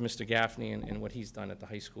efforts of Mr. Gaffney and what he's done at the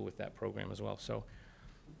high school with that program as well. So,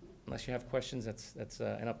 unless you have questions, that's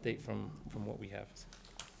an update from what we have.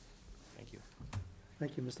 Thank you.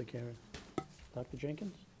 Thank you, Mr. Karen. Dr.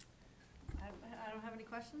 Jenkins? I don't have any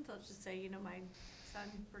questions. I'll just say, my son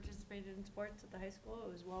participated in sports at the high school.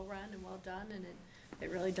 It was well-run and well-done, and it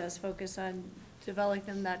really does focus on developing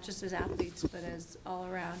them not just as athletes, but as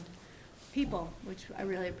all-around people, which I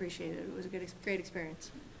really appreciated. It was a great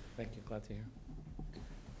experience. Thank you. Glad to hear.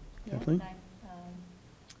 Kathleen?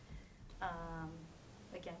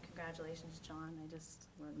 Again, congratulations, John. I just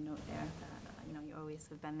want to note there that, you always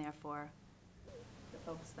have been there for the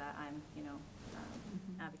folks that I'm,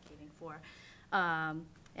 advocating for.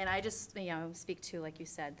 And I just, speak to, like you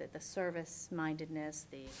said, the service-mindedness,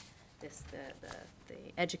 the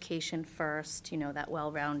education first, that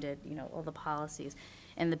well-rounded, all the policies.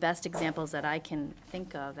 And the best examples that I can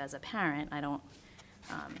think of as a parent,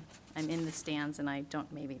 I'm in the stands and I don't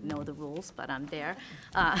maybe know the rules, but I'm there,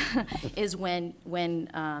 is when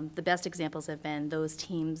the best examples have been those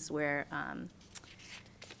teams where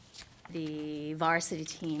the varsity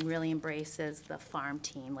team really embraces the farm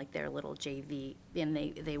team, like their little JV, and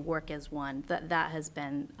they work as one. That has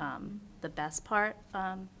been the best part.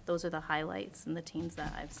 Those are the highlights, and the teams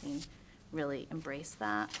that I've seen really embrace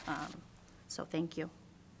that. So thank you.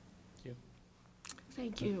 Thank you.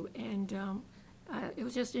 Thank you. And it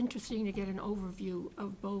was just interesting to get an overview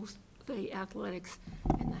of both the athletics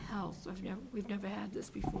and the health. We've never had this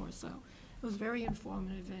before, so it was very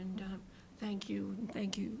informative, and thank you,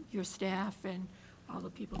 your staff, and all the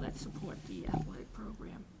people that support the athletic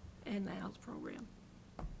program. and the ALS program.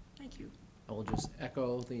 Thank you. I will just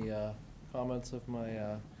echo the comments of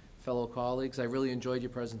my fellow colleagues. I really enjoyed your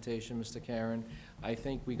presentation, Mr. Karen. I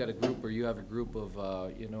think we got a group, or you have a group of,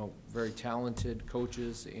 very talented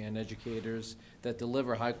coaches and educators that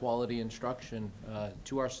deliver high-quality instruction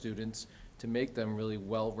to our students to make them really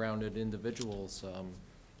well-rounded individuals.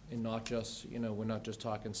 And not just, we're not just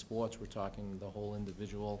talking sports, we're talking the whole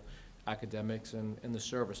individual academics and the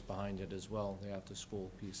service behind it as well, the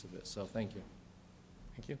after-school piece of it. So thank you.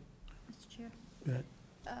 Thank you. Mr. Chair? Go ahead.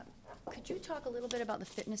 Could you talk a little bit about the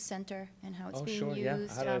fitness center and how it's Oh, being sure, used?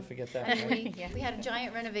 yeah. How did I forget that? I mean, Yeah. we had a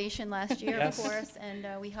giant renovation last year, of Yes. course,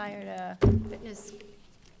 and we hired a fitness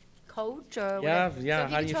coach or Yeah, whatever. yeah, So if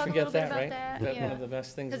how do could you talk a forget little bit that, about right? that? That Yeah. one of the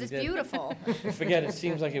best things we Because did. it's beautiful. You forget, it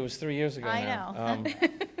seems like it was 3 years ago I now. know.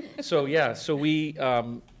 So, yeah, so we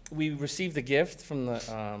received a gift from the,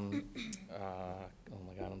 oh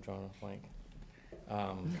my God, I'm drawing a blank.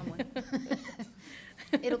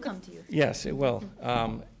 It'll come to you. Yes, it will.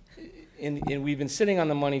 And we've been sitting on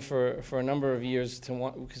the money for a number of years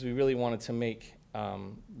because we really wanted to make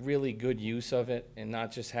really good use of it and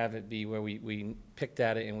not just have it be where we picked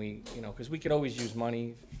at it and because we could always use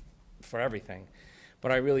money for everything.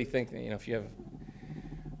 But I really think that, if you have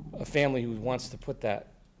a family who wants to put that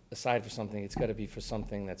aside for something, it's got to be for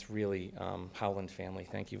something that's really Howland family.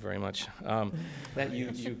 Thank you very much. That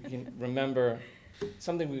you can remember,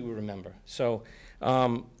 something we will remember. So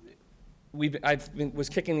was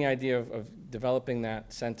kicking the idea of developing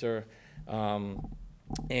that center,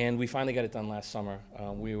 and we finally got it done last summer.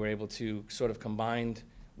 We were able to sort of combine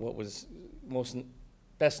what was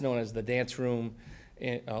best known as the dance room,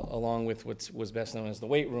 along with what was best known as the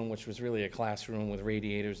weight room, which was really a classroom with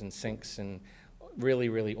radiators and sinks and really,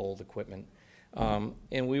 really old equipment.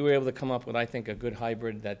 And we were able to come up with, I think, a good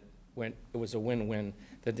hybrid it was a win-win.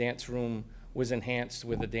 The dance room was enhanced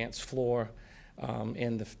with a dance floor,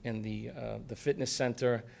 and the fitness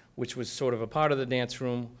center, which was sort of a part of the dance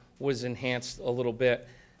room, was enhanced a little bit.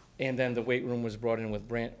 And then the weight room was brought in with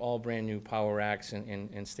all brand new power racks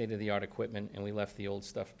and state-of-the-art equipment, and we left the old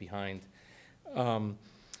stuff behind. And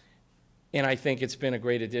I think it's been a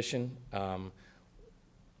great addition.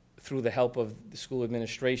 Through the help of the school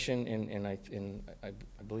administration, and I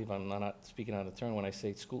believe I'm not speaking out of turn when I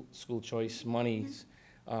say school choice monies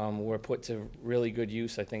were put to really good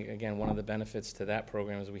use. I think, again, one of the benefits to that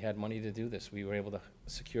program is we had money to do this. We were able to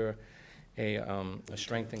secure a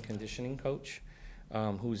strength and conditioning coach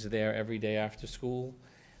who's there every day after school.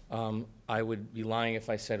 I would be lying if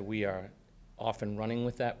I said we are off and running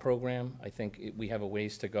with that program. I think we have a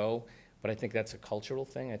ways to go, but I think that's a cultural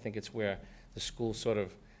thing. I think it's where the school sort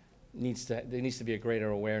of there needs to be a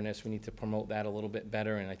greater awareness. We need to promote that a little bit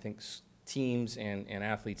better, and I think teams and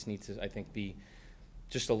athletes need to, I think, be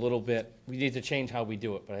just a little bit, we need to change how we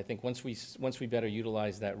do it, but I think once we better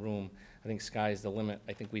utilize that room, I think sky's the limit.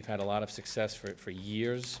 I think we've had a lot of success for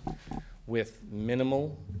years with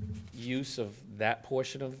minimal use of that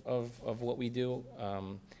portion of what we do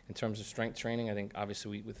in terms of strength training. I think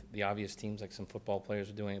obviously with the obvious teams, like some football players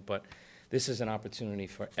are doing it, but this is an opportunity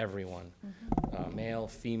for everyone, male,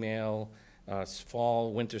 female,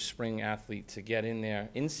 fall, winter, spring athlete to get in there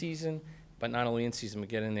in season, but not only in season, but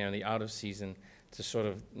get in there in the out of season to sort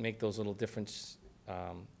of make those little difference,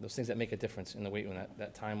 those things that make a difference in the weight room,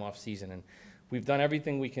 that time off season. And we've done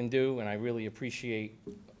everything we can do, and I really appreciate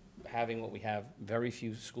having what we have. Very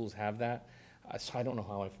few schools have that. So I don't know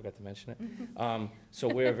how I forgot to mention it. So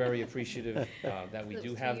we're very appreciative that we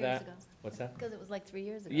do have that. What's that? Because it was like 3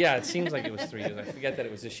 years ago. Yeah, it seems like it was 3 years. I forget that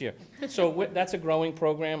it was this year. So that's a growing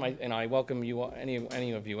program, and I welcome you, any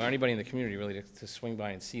of you, or anybody in the community really, to swing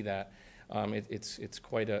by and see that. It's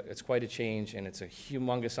quite a change, and it's a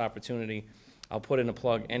humongous opportunity. I'll put in a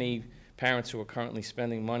plug. Any parents who are currently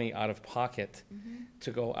spending money out of pocket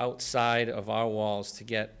to go outside of our walls to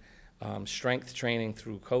get strength training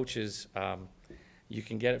through coaches, you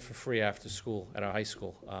can get it for free after school at our high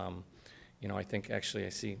school. I think actually I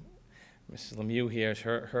see Mrs. Lemieux here,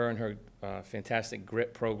 her and her fantastic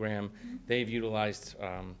GRIT program. They've utilized,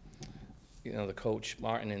 the coach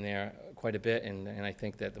Martin in there quite a bit, and I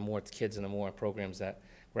think that the more kids and the more programs that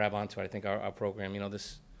grab onto it, I think our program,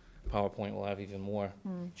 this PowerPoint will have even more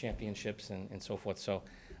championships and so forth. So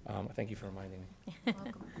thank you for reminding me.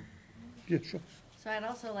 Welcome. Yeah, sure. So I'd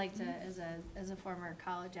also like to, as a former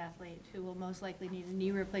college athlete who will most likely need a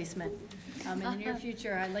knee replacement in the near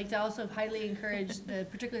future, I'd like to also highly encourage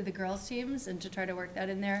particularly the girls' teams and to try to work that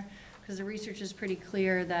in there, because the research is pretty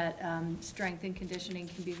clear that strength and conditioning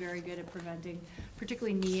can be very good at preventing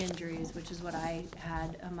particularly knee injuries, which is what I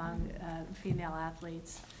had among female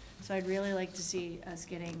athletes. So I'd really like to see us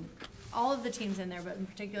getting all of the teams in there, but in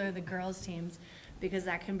particular the girls' teams, because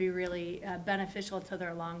that can be really beneficial to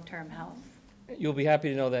their long-term health. You'll be happy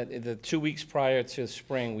to know that the 2 weeks prior to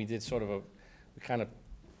spring, we did sort of we kind of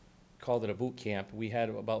called it a boot camp. We had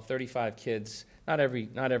about 35 kids, not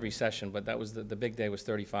every session, but that was the big day was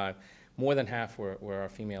 35. More than half were our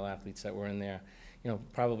female athletes that were in there,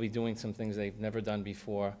 probably doing some things they've never done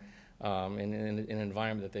before, in an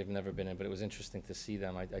environment that they've never been in, but it was interesting to see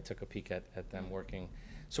them. I took a peek at them working.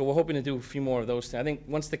 So we're hoping to do a few more of those things. I think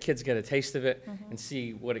once the kids get a taste of it and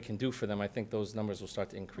see what it can do for them, I think those numbers will start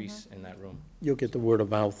to increase in that room. You'll get the word of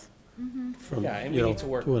mouth from, Yeah, and we need to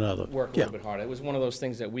work a another. little bit harder. It was one of those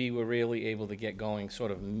things that we were really able to get going sort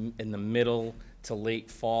of in the middle to late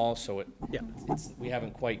fall, so we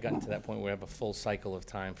haven't quite gotten to that point where we have a full cycle of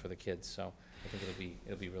time for the kids, so I think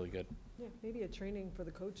it'll be really good. Yeah, maybe a training for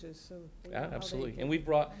the coaches, so. they know how they Absolutely. can- And we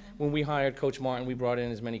brought, when we hired Coach Martin, we brought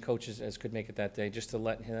in as many coaches as could make it that day, just to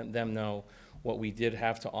let them know what we did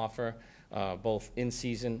have to offer, both in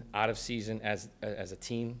season, out of season, as a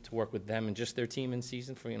team, to work with them and just their team in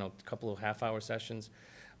season for, a couple of half-hour sessions.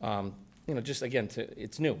 Just again,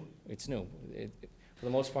 it's new. For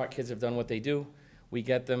the most part, kids have done what they do. We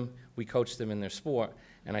get them, we coach them in their sport,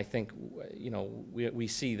 and I think, we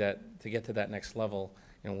see that to get to that next level,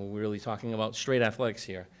 when we're really talking about straight athletics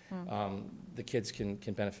here, the kids can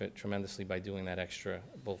benefit tremendously by doing that extra,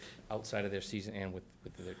 both outside of their season and with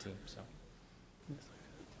their team, so.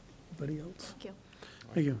 Anybody else? Thank you.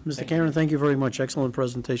 Thank you. Mr. Karen, thank you very much. Excellent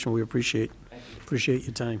presentation. We appreciate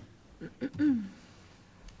your time.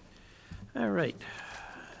 All right.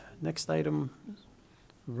 Next item,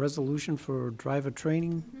 resolution for driver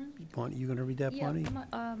training. You going to read that, Bonnie? Yes,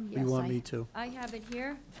 You want me to? I have it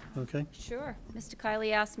here. Okay. Sure. Mr.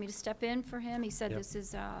 Kiley asked me to step in for him. He said Yep. this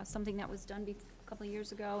is something that was done a couple of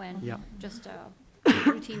years ago and Yep. just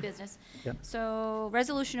routine business. Yep. So,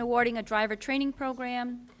 resolution awarding a driver training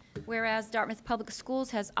program, whereas Dartmouth Public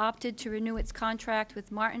Schools has opted to renew its contract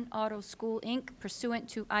with Martin Auto School, Inc. pursuant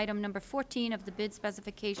to item number 14 of the bid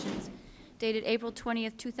specifications dated April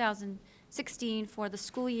 20th, 2016 for the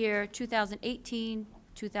school year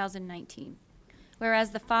 2018-2019.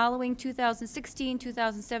 Whereas the following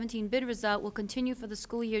 2016-2017 bid result will continue for the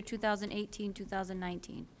school year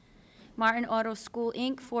 2018-2019. Martin Auto School,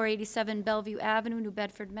 Inc., 487 Bellevue Avenue, New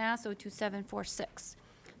Bedford, Mass. 02746.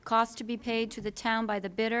 Cost to be paid to the town by the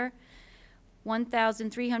bidder,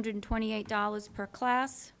 $1,328 per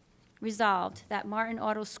class. Resolved that Martin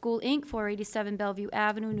Auto School, Inc., 487 Bellevue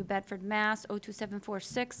Avenue, New Bedford, Mass.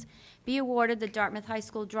 02746, be awarded the Dartmouth High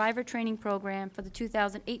School Driver Training Program for the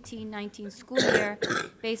 2018-19 school year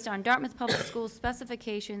based on Dartmouth Public Schools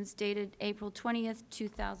specifications dated April 20th,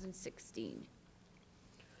 2016.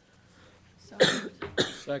 So,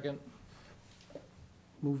 Second.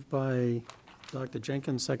 Moved by Dr.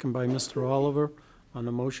 Jenkins, second by Mr. Oliver. On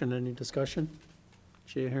the motion, any discussion?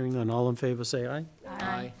 Chair hearing none. All in favor, say aye.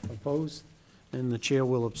 Aye. Opposed? And the chair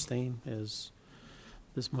will abstain as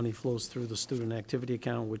this money flows through the student activity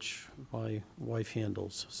account, which my wife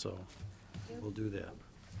handles, so we'll do that.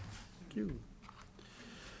 Thank you.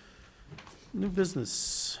 New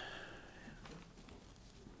business.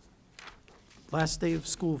 Last day of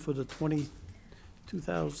school for the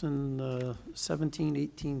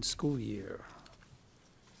 2017-18 school year.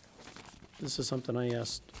 This is something I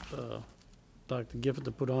asked Dr. Gifford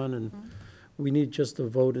to put on, and we need just a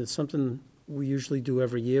vote. It's something we usually do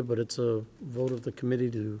every year, but it's a vote of the committee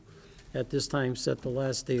to, at this time, set the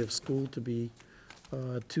last day of school to be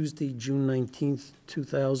Tuesday, June 19th,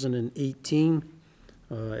 2018,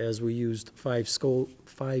 as we used 5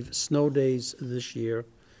 snow days this year.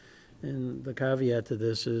 And the caveat to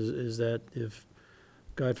this is that if,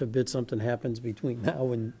 God forbid, something happens between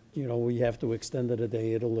now and, we have to extend it a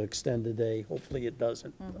day, it'll extend a day. Hopefully it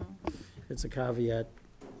doesn't. It's a caveat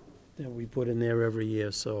that we put in there every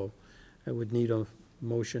year, so I would need a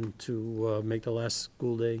motion to make the last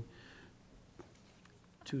school day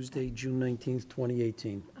Tuesday, June 19th,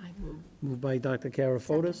 2018. I move. Moved by Dr.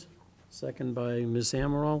 Karafotis, second by Ms.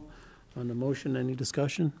 Amaral. On the motion, any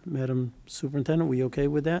discussion? Madam Superintendent, we okay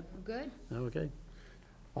with that? good? Okay.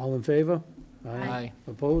 All in favor? Aye.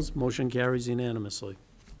 Opposed? Motion carries unanimously.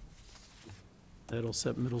 That'll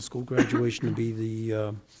set middle school graduation to be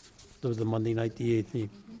the Monday night, the 18th,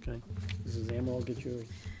 okay? Mrs. Amaral, get your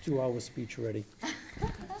 2-hour speech ready.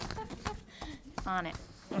 On it.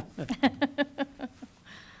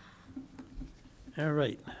 All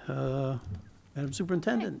right. Madam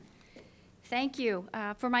Superintendent. Thank you.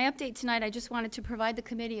 For my update tonight, I just wanted to provide the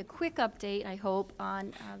committee a quick update, I hope,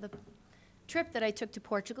 on the trip that I took to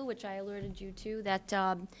Portugal, which I alerted you to, that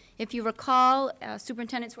if you recall,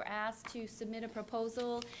 superintendents were asked to submit a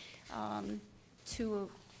proposal to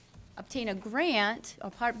obtain a grant,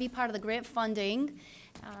 or be part of the grant funding,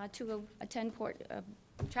 to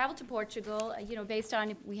travel to Portugal, based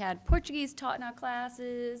on, we had Portuguese taught in our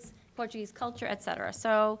classes, Portuguese culture, et cetera.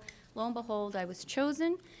 So lo and behold, I was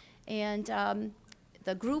chosen, and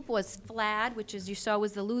the group was FLAD, which, as you saw,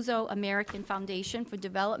 was the Luso-American Foundation for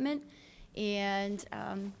Development. And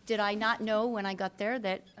did I not know when I got there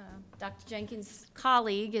that Dr. Jenkins'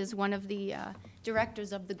 colleague is one of the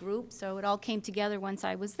directors of the group, so it all came together once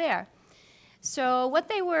I was there. So what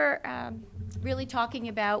they were really talking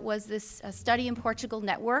about was this Study in Portugal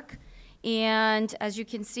network. And as you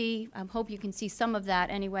can see, I hope you can see some of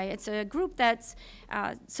that anyway, it's a group that's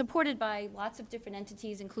supported by lots of different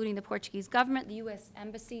entities, including the Portuguese government, the U.S.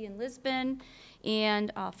 Embassy in Lisbon,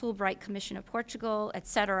 and Fulbright Commission of Portugal, et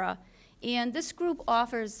cetera. And this group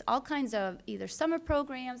offers all kinds of either summer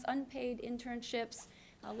programs, unpaid internships,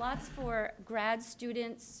 lots for grad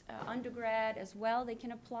students, undergrad as well, they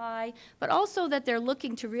can apply, but also that they're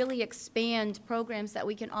looking to really expand programs that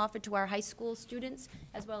we can offer to our high school students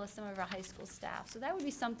as well as some of our high school staff. So that would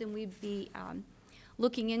be something we'd be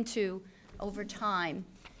looking into over time.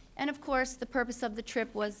 And of course, the purpose of the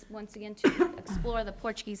trip was, once again, to explore the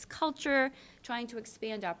Portuguese culture, trying to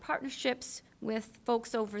expand our partnerships with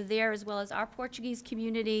folks over there as well as our Portuguese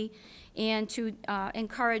community, and to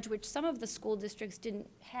encourage, which some of the school districts didn't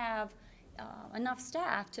have enough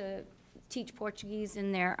staff to teach Portuguese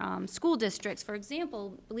in their school districts. For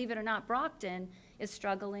example, believe it or not, Brockton is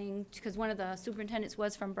struggling, because one of the superintendents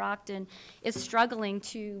was from Brockton, is struggling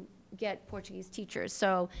to get Portuguese teachers.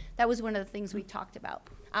 So that was one of the things we talked about.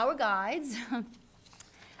 Our guides,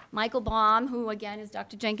 Michael Baum, who again is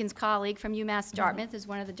Dr. Jenkins' colleague from UMass Dartmouth, is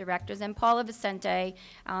one of the directors, and Paula Vicente,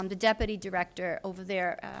 the deputy director over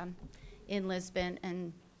there in Lisbon,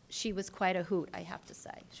 and she was quite a hoot, I have to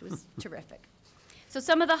say. She was terrific. So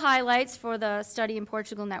some of the highlights for the Study in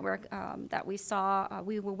Portugal network that we saw,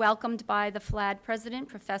 we were welcomed by the FLAD president,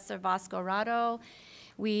 Professor Vasco Rado.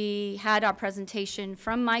 We had our presentation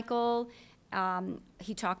from Michael.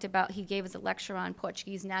 He gave us a lecture on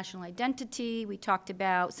Portuguese national identity. We talked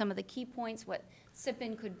about some of the key points, what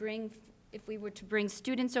SIPN could bring if we were to bring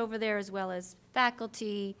students over there, as well as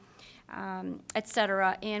faculty, et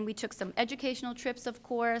cetera. And we took some educational trips, of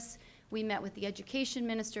course. We met with the education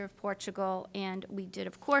minister of Portugal, and we did,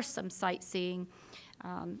 of course, some sightseeing,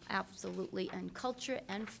 absolutely, and culture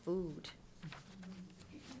and food.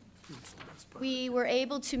 We were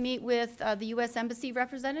able to meet with the U.S. Embassy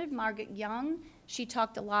representative, Margaret Young. She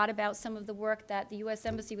talked a lot about some of the work that the U.S.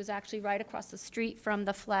 Embassy was actually right across the street from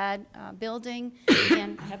the FLAD building.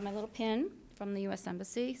 And I have my little pin from the U.S.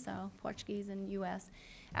 Embassy, so Portuguese and U.S.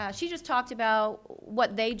 She just talked about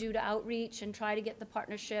what they do to outreach and try to get the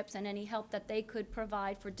partnerships and any help that they could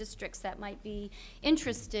provide for districts that might be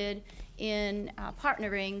interested in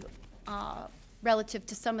partnering relative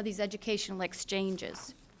to some of these educational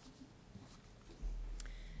exchanges.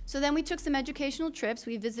 So then we took some educational trips.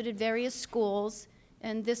 We visited various schools,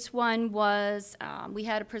 and this one was, we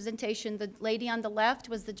had a presentation. The lady on the left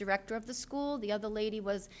was the director of the school. The other lady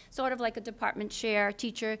was sort of like a department chair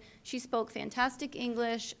teacher. She spoke fantastic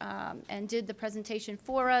English and did the presentation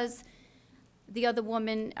for us. The other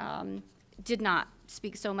woman did not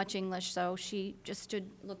speak so much English, so she just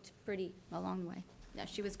looked pretty along the way. Yeah,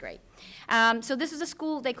 she was great. So this is a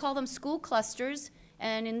school, they call them school clusters.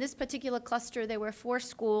 And in this particular cluster, there were 4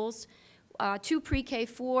 schools, 2 pre-K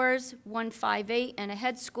 4s, 1 5-8, and a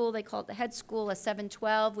head school. They called the head school a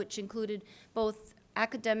 712, which included both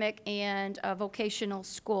academic and a vocational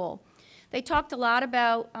school. They talked a lot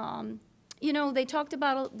about, they talked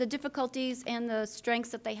about the difficulties and the strengths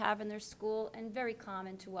that they have in their school, and very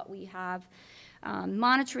common to what we have.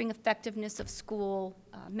 Monitoring effectiveness of school,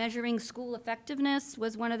 measuring school effectiveness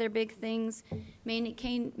was one of their big things,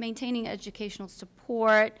 maintaining educational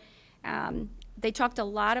support. They talked a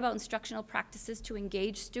lot about instructional practices to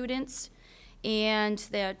engage students, and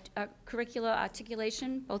their curricular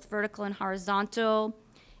articulation, both vertical and horizontal.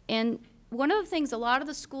 And one of the things a lot of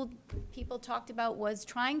the school people talked about was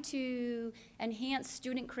trying to enhance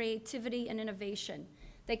student creativity and innovation.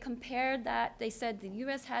 They compared that, they said the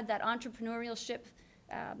U.S. had that entrepreneurship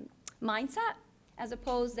mindset, as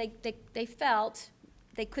opposed, they felt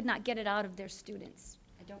they could not get it out of their students.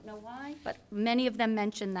 I don't know why, but many of them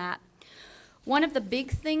mentioned that. One of the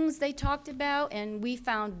big things they talked about, and we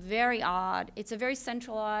found very odd, it's a very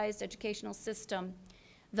centralized educational system.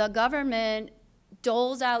 The government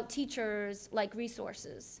doles out teachers like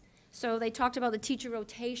resources. So they talked about the teacher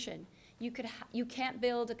rotation. You can't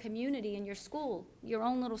build a community in your school, your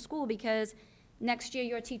own little school, because next year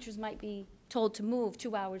your teachers might be told to move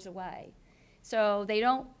 2 hours away. So they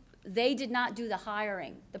don't They did not do the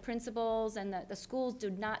hiring. The principals and the schools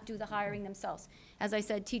did not do the hiring themselves. As I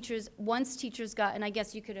said, once teachers got, and I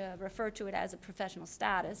guess you could refer to it as a professional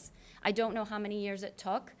status, I don't know how many years it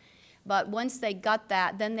took, but once they got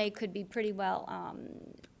that, then they could be pretty well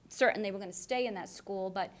certain they were going to stay in that school,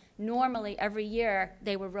 but normally every year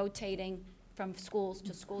they were rotating from schools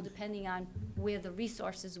to school depending on where the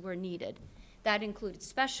resources were needed. That included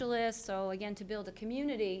specialists, so again, to build a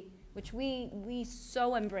community, which we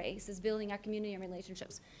so embrace as building our community and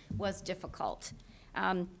relationships, was difficult.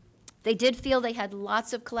 They did feel they had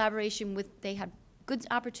lots of collaboration they had good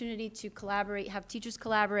opportunity to collaborate, have teachers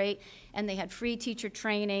collaborate, and they had free teacher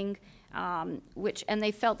training, and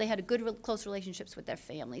they felt they had close relationships with their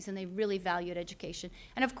families, and they really valued education.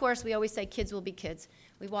 And of course, we always say kids will be kids.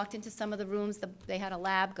 We walked into some of the rooms, they had a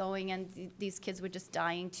lab going, and these kids were just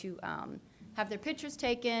dying to have their pictures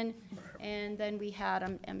taken, and then we had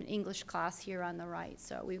an English class here on the right,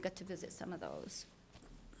 so we got to visit some of those.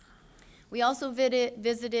 We also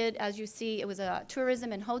visited, as you see, it was a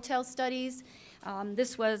tourism and hotel studies.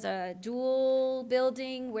 This was a dual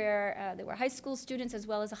building where there were high school students as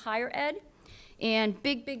well as a higher ed, and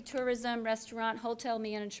big tourism, restaurant, hotel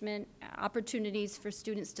management opportunities for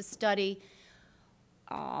students to study.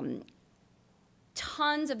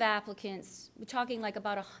 Tons of applicants. We're talking like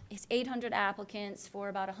it's 800 applicants for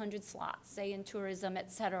about 100 slots, say in tourism,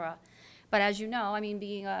 et cetera. But as you know, I mean,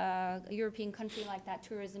 being a European country like that,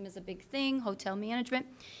 tourism is a big thing, hotel management.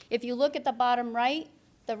 If you look at the bottom right,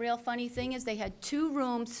 the real funny thing is they had 2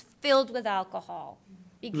 rooms filled with alcohol.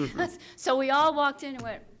 So we all walked in and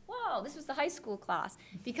went, whoa, this was the high school class.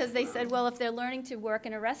 Because they said, well, if they're learning to work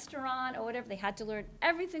in a restaurant or whatever, they had to learn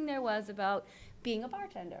everything there was about being a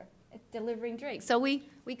bartender, delivering drinks. So we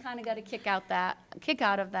kind of got a kick out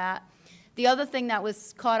of that. The other thing that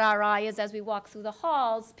caught our eye is as we walked through the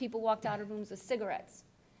halls, people walked out of rooms with cigarettes.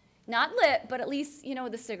 Not lit, but at least,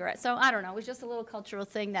 with a cigarette. So I don't know, it was just a little cultural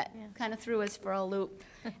thing that kind of threw us for a loop.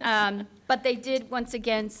 But they did, once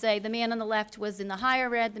again, say the man on the left was in the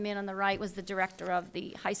higher ed, the man on the right was the director of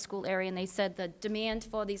the high school area, and they said the demand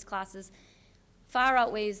for these classes far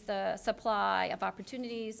outweighs the supply of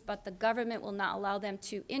opportunities, but the government will not allow them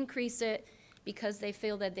to increase it because they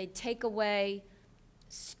feel that they take away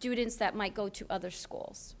students that might go to other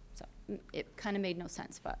schools. So it kind of made no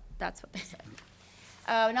sense, but that's what they said.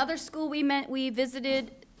 Another school we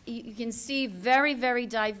visited, you can see very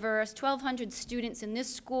diverse, 1,200 students in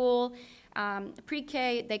this school.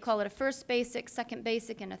 Pre-K, they call it a first basic, second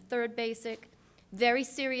basic, and a third basic. Very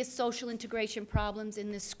serious social integration problems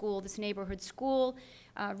in this school, this neighborhood school.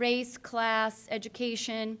 Race, class,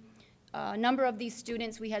 education. A number of these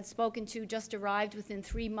students we had spoken to just arrived within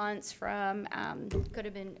 3 months from, could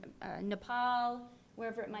have been Nepal,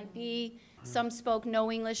 wherever it might be. Some spoke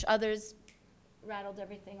no English, others rattled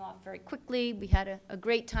everything off very quickly. We had a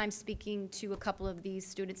great time speaking to a couple of these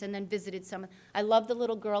students and then visited some. I love the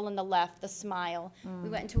little girl on the left, the smile. We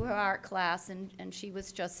went into her art class and she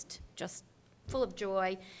was just full of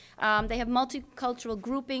joy. They have multicultural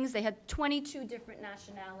groupings. They had 22 different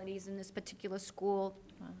nationalities in this particular school.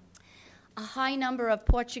 A high number of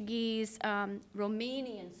Portuguese,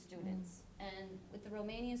 Romanian students. And with the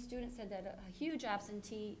Romanian students, had that a huge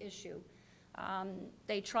absentee issue.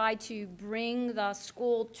 They tried to bring the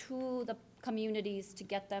school to the communities to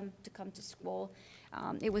get them to come to school.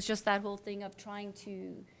 It was just that whole thing of trying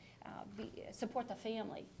to support the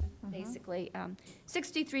family, basically.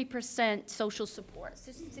 63% social support.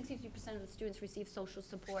 63% of the students receive social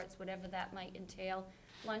supports, whatever that might entail,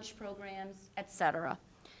 lunch programs, et cetera.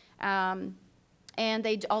 And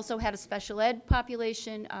they also had a special ed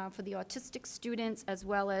population for the autistic students as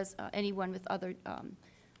well as anyone with other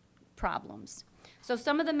problems. So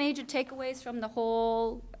some of the major takeaways from the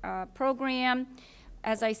whole program,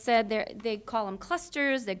 as I said, they call them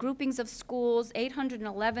clusters, they're groupings of schools,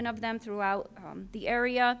 811 of them throughout the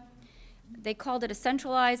area. They called it a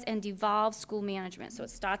centralized and devolved school management. So it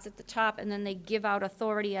starts at the top and then they give out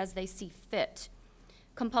authority as they see fit.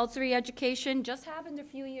 Compulsory education just happened a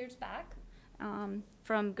few years back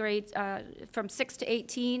from grades from 6 to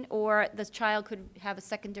 18, or the child could have a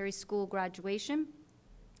secondary school graduation.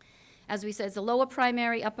 As we said, it's a lower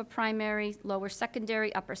primary, upper primary, lower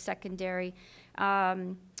secondary, upper secondary,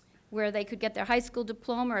 where they could get their high school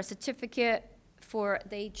diploma or a certificate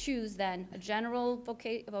they choose then a general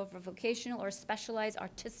vocational or a specialized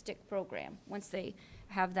artistic program once they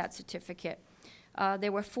have that certificate.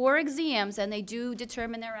 There were 4 exams, and they do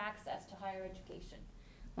determine their access to higher education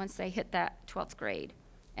once they hit that 12th grade.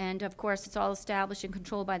 And of course, it's all established and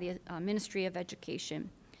controlled by the Ministry of Education.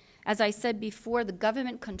 As I said before, the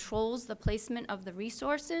government controls the placement of the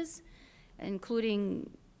resources, including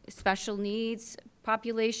special needs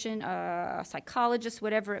population, psychologists,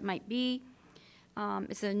 whatever it might be.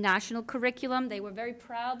 It's a national curriculum. They were very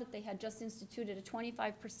proud that they had just instituted a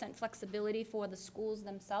 25% flexibility for the schools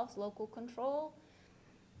themselves, local control.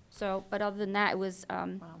 So, but other than that, it was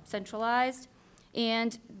centralized.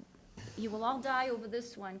 And you will all die over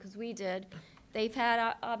this one, because we did. They've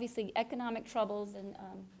had, obviously, economic troubles in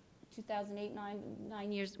 2008,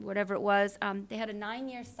 9 years, whatever it was. They had a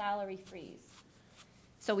 9-year salary freeze.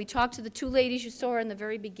 So we talked to the two ladies you saw in the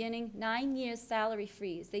very beginning, 9 years salary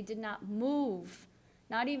freeze. They did not move,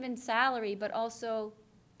 not even salary, but also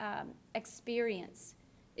experience.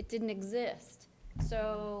 It didn't exist.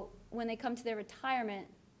 So when they come to their retirement,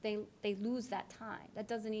 they lose that time. That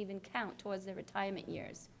doesn't even count towards their retirement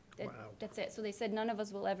years. That's it. So they said none of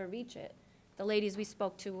us will ever reach it. The ladies we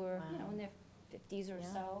spoke to were, you know, in their 50s or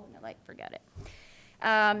so, and they're like, forget it.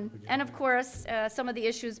 And of course, some of the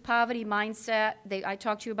issues, poverty mindset. I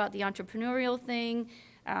talked to you about the entrepreneurial thing,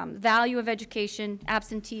 value of education,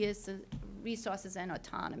 absenteeism, resources, and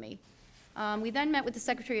autonomy. We then met with the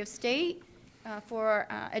Secretary of State for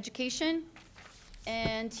Education,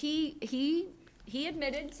 and he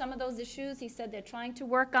admitted some of those issues. He said they're trying to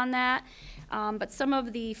work on that, but some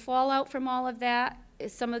of the fallout from all of that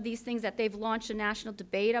is some of these things that they've launched a national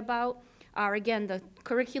debate about are, again, the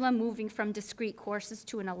curriculum moving from discrete courses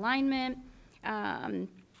to an alignment,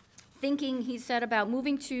 thinking, he said, about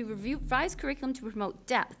moving to revise curriculum to promote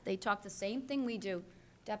depth. They talk the same thing we do,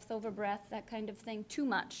 depth over breadth, that kind of thing, too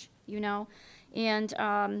much, you know, and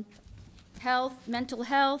health, mental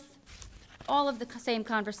health, all of the same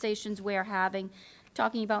conversations we're having,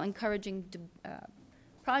 talking about encouraging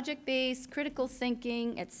project-based, critical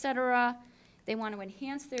thinking, et cetera. They want to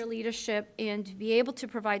enhance their leadership and be able to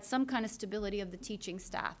provide some kind of stability of the teaching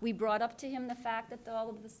staff. We brought up to him the fact that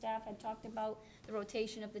all of the staff had talked about the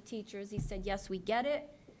rotation of the teachers. He said, yes, we get it,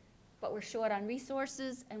 but we're short on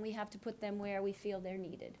resources, and we have to put them where we feel they're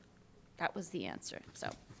needed. That was the answer.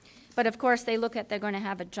 So, but of course, they look at they're going to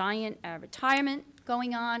have a giant retirement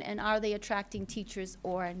going on, and are they attracting teachers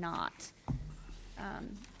or not?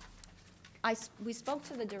 We spoke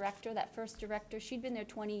to the director, that first director. She'd been there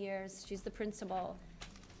 20 years. She's the principal.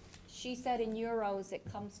 She said in euros it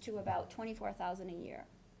comes to about $24,000 a year,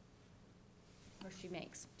 or she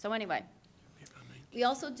makes. So anyway, we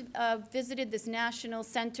also visited this National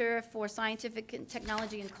Center for Scientific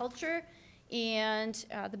Technology and Culture, and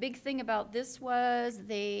the big thing about this was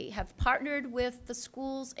they have partnered with the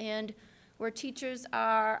schools, and where teachers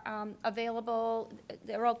are available,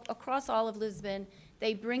 they're all across all of Lisbon.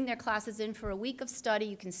 They bring their classes in for a week of study.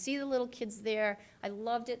 You can see the little kids there. I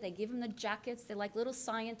loved it. They give them the jackets. They're like little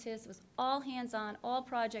scientists. It was all hands-on, all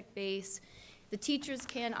project-based. The teachers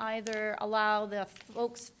can either allow the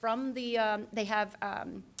folks from the, they have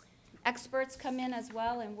experts come in as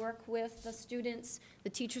well and work with the students. The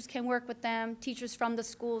teachers can work with them. Teachers from the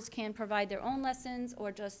schools can provide their own lessons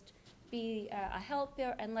or just be a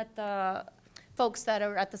helper and let the folks that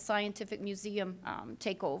are at the Scientific Museum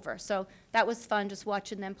take over. So that was fun, just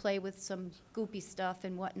watching them play with some goopy stuff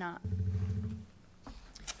and whatnot.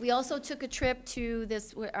 We also took a trip to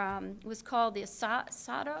this, it was called the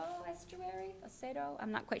Asado Estuary, Asado,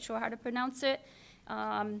 I'm not quite sure how to pronounce it.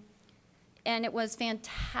 And it was a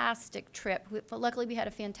fantastic trip. Luckily, we had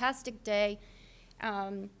a fantastic day.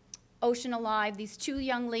 Ocean Alive, these two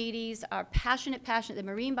young ladies are passionate, they're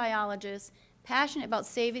marine biologists, passionate about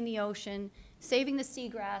saving the ocean, saving the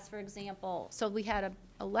seagrass, for example. So we had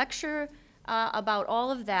a lecture about all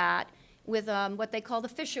of that with what they call the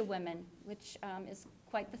fisherwomen, which is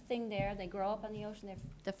quite the thing there. They grow up on the ocean. They're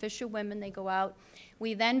the fisherwomen. They go out.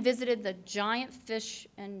 We then visited the giant fish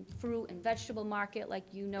and fruit and vegetable market, like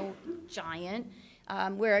you know, giant,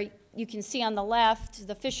 where you can see on the left,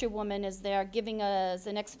 the fisherwoman is there giving us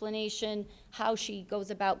an explanation how she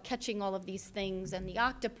goes about catching all of these things and the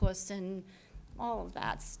octopus and all of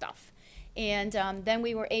that stuff. And then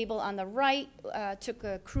we were able, on the right, took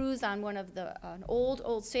a cruise on one of an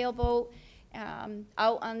old sailboat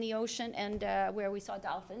out on the ocean, and where we saw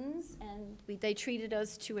dolphins, and they treated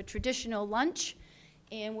us to a traditional lunch,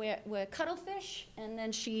 and we're cuttlefish, and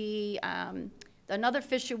then she, another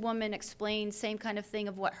fisherwoman explained same kind of thing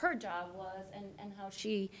of what her job was and how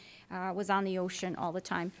she was on the ocean all the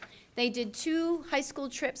time. They did 2 high school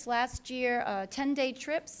trips last year, 10-day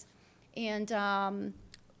trips, and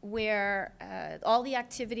where all the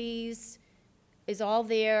activities is all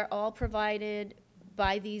there, all provided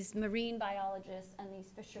by these marine biologists and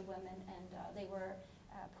these fisherwomen, and they were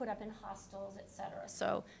put up in hostels, et cetera.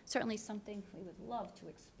 So certainly something we would love to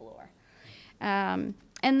explore. And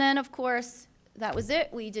then, of course, that was it.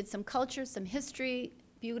 We did some culture, some history,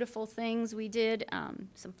 beautiful things. We did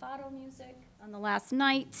some fado music on the last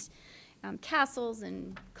night, castles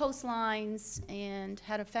and coastlines, and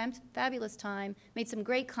had a fabulous time, made some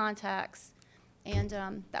great contacts, and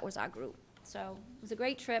that was our group. So it was a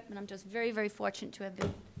great trip, and I'm just very, very fortunate to have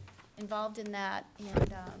been involved in that.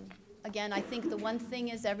 And again, I think the one thing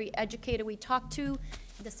is every educator we talk to,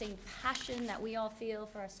 the same passion that we all feel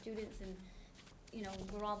for our students, and you know,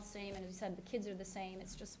 we're all the same, and as you said, the kids are the same.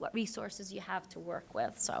 It's just what resources you have to work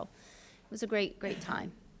with. So it was a great, great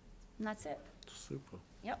time. And that's it. Super.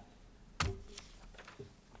 Yep.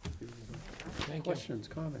 Thank you. Questions,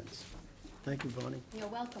 comments? Thank you, Bonnie. You're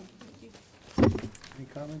welcome. Any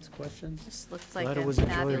comments, questions? This looks Glad like it a was an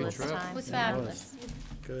enjoyable fabulous trip. time. It was It fabulous.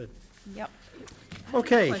 Good. Yep.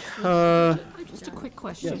 Okay, Just a quick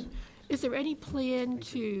question. Is there any plan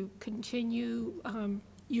to continue,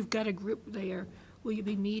 you've got a group there, will you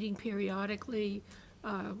be meeting periodically?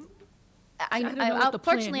 I don't know what the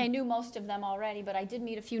Fortunately, plan- I knew most of them already, but I did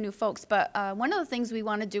meet a few new folks. But one of the things we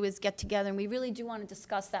want to do is get together, and we really do want to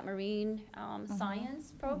discuss that marine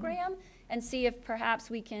science program and see if perhaps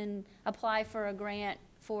we can apply for a grant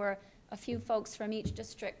for a few folks from each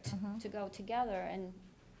district to go together. And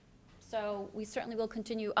so we certainly will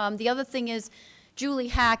continue. The other thing is Julie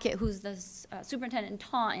Hackett, who's the superintendent in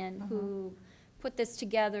Taunton, who put this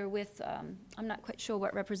together with, I'm not quite sure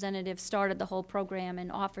what representative started the whole program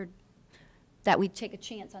and offered that we take a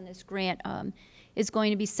chance on this grant, is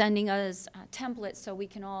going to be sending us templates so we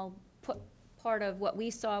can all put part of what we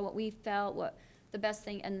saw, what we felt, what the best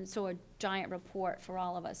thing, and so a giant report for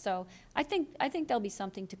all of us. So I think there'll be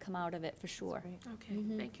something to come out of it for sure. Okay,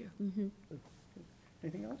 thank you.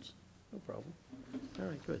 anything else? No problem. All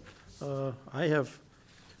right, good. I have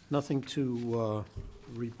nothing to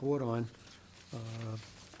report on.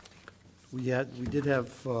 We did have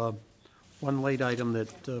one late item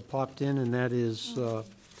that popped in, and that is a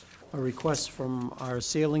request from our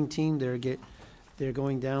sailing team. They're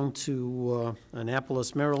going down to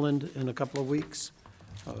Annapolis, Maryland in a couple of weeks,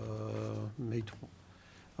 May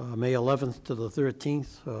 11th to the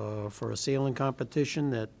 13th, for a sailing competition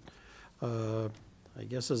that, I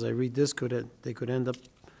guess as I read this, they could end up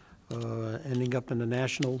ending up in the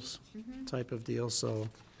nationals type of deal. So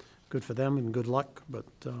good for them and good luck, but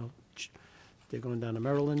they're going down to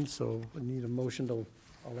Maryland, so I need a motion to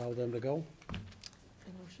allow them to go.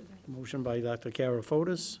 Motion by Dr. Kara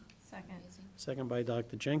Fotis, Second. second by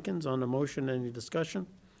Dr. Jenkins. On the motion, any discussion?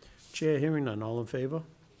 Chair hearing none, all in favor?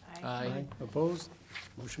 Aye. Opposed?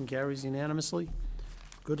 Motion carries unanimously.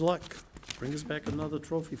 Good luck. Bring us back another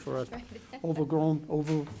trophy for our overgrown,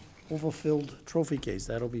 overfilled trophy case.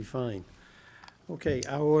 That'll be fine. Okay,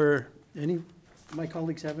 my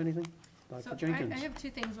colleagues have anything? Dr. Jenkins? I have two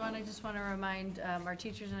things. One, I just want to remind our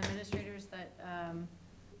teachers and administrators that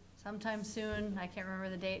sometime soon, I can't remember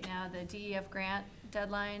the date now, the DEF grant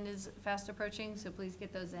deadline is fast approaching, so please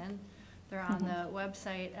get those in. They're on the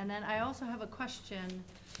website. And then I also have a question.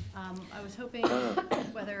 I was hoping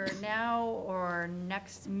whether now or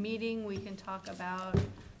next meeting, we can talk about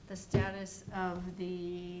the status of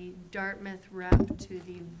the Dartmouth rep to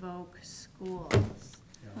the VOC schools.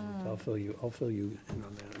 I'll fill you in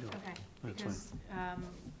on that. yeah. Okay, That's because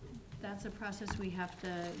that's a process we have to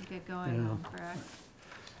get going on, correct?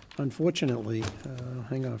 Unfortunately,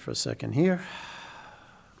 hang on for a second here.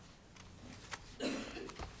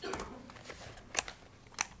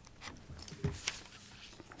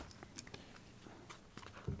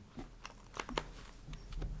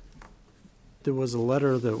 There was a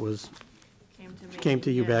letter that came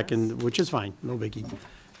to you back in, which is fine, no biggie,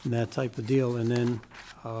 and that type of deal. And then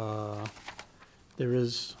there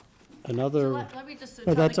is another. Let me just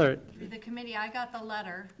Oh, that's all right. the committee, I got the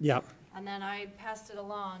letter, Yeah, and then I passed it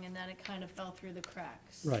along, and then it kind of fell through the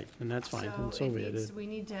cracks. right, and that's fine, and so be it.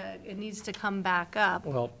 it needs to come back up.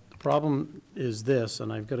 Well, the problem is this,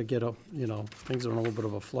 and I've got to get up, things are in a little bit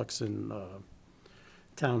of a flux in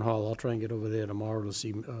Town Hall. I'll try and get over there tomorrow to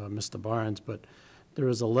see Mr. Barnes, but there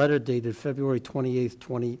is a letter dated February 28th,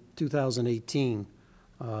 2018,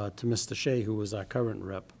 to Mr. Shea, who is our current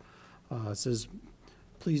rep. It says,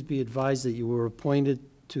 "Please be advised that you were appointed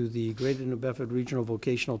to the Greater New Bedford Regional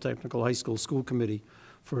Vocational Technical High School School Committee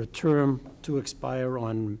for a term to expire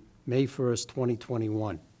on May 1st,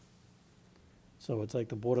 2021. So it's like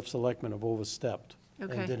the Board of Selectmen have overstepped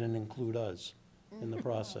Okay. and didn't include us in the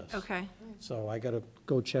process. Okay, So I got to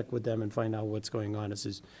go check with them and find out what's going on. It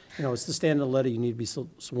says, it's the standard letter, you need to be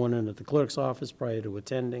sworn in at the clerk's office prior to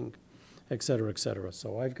attending, et cetera, et cetera.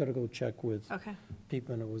 So I've got to go check with okay,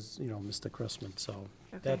 people, and it was, Mr. Cressman, so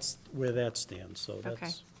Okay. that's where that stands, so okay.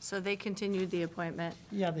 that's. So they continued the appointment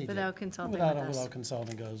Yeah, they did. without consulting Without with us?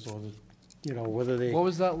 consulting us or the you know, whether they, What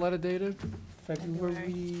was that letter dated?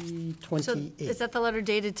 February So 28th. is that the letter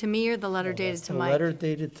dated to me or the letter dated to The Mike? letter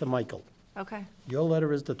dated to Michael. Okay, Your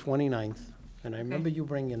letter is the 29th, and I remember you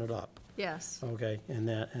bringing it up. yes. Okay, and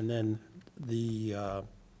then the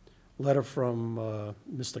letter from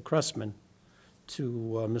Mr. Cressman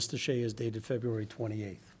to Mr. Shea is dated February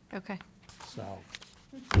 28th. Okay. So,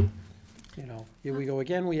 you know, here we go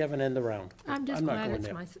again, we have an end around. I'm just not glad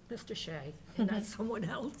going it's there. Mr. Shea and not someone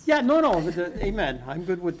else. Yeah, no, but amen, I'm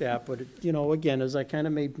good with that, but, you know, again, as I kind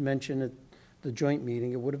of made mention at the joint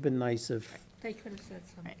meeting, it would have been nice if, They could have said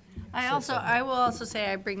something. I will also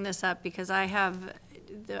say I bring this up because I have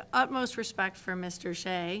the utmost respect for Mr.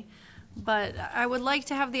 Shea, but I would like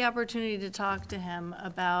to have the opportunity to talk to him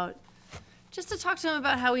about, just to talk to him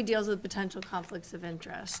about how he deals with potential conflicts of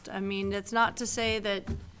interest. I mean, it's not to say that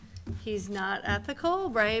he's not ethical,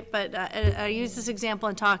 right? But I use this example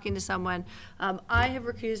in talking to someone. I have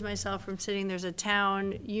recused myself from sitting, there's a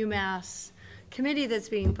town UMass committee that's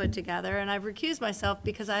being put together, and I've recused myself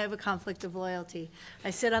because I have a conflict of loyalty. I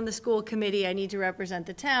sit on the school committee, I need to represent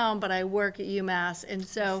the town, but I work at UMass, and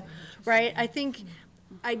so, right,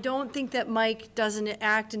 I don't think that Mike doesn't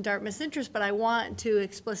act in Dartmouth's interest, but I want to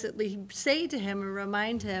explicitly say to him and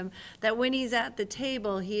remind him that when he's at the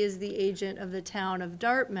table, he is the agent of the town of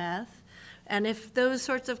Dartmouth. And if those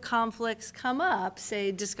sorts of conflicts come up,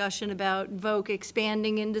 say discussion about VOC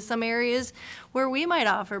expanding into some areas where we might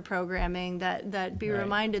offer programming, that be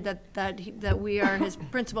reminded that we are his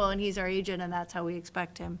principal and he's our agent and that's how we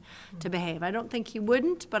expect him to behave. I don't think he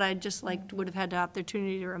wouldn't, but I just would have had the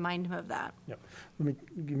opportunity to remind him of that. yeah.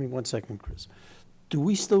 Give me 1 second, Chris. Do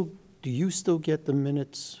you still get the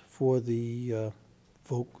minutes for the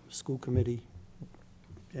Voc School Committee?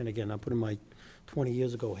 And again, I'm putting my 20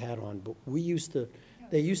 years ago hat on, but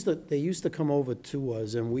they used to come over to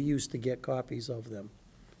us, and we used to get copies of them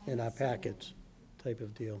in our packets, type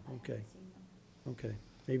of deal. Okay,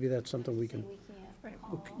 maybe that's something we can,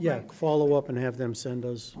 yeah, follow up and have them send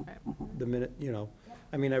us the minute, you know.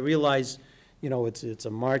 I mean, I realize, you know, it's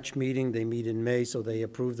a March meeting, they meet in May, so they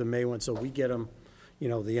approve the May one, so we get them, you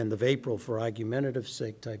know, the end of April for argumentative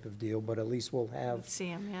sake type of deal, but at least we'll have, See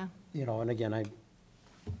him, yeah. you know, and again,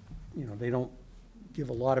 you know, they don't give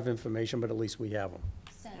a lot of information, but at least we have them.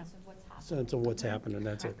 Sense of what's happening,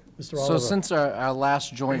 that's it. Mr. Oliver? So since our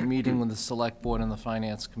last joint meeting with the Select Board and the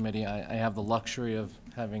Finance Committee, I have the luxury of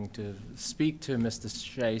having to speak to Mr.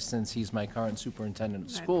 Shea since he's my current superintendent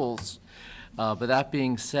of schools. But that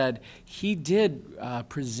being said, he did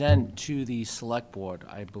present to the Select Board,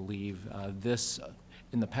 I believe,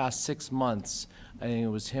 in the past 6 months. I think it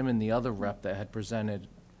was him and the other rep that had presented,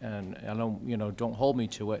 and I don't hold me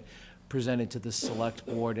to it, presented to the Select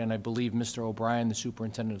Board, and I believe Mr. O'Brien, the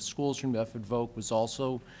superintendent of schools from Bedford Voc, was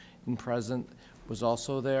also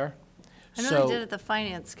there. I know they did at the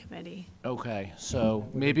Finance Committee. Okay, so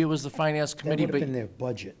maybe it was the Finance Committee, That would but have been their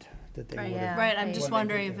budget that they would have. Right, I'm just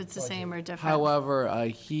wondering if it's the same or different. however,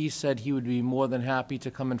 he said he would be more than happy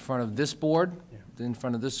to come in front of this board, in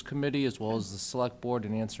front of this committee, as well as the Select Board,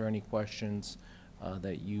 and answer any questions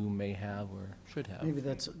that you may have or should have. Maybe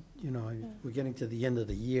that's, you know, we're getting to the end of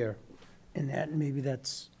the year, and maybe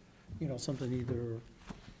that's, you know, something either,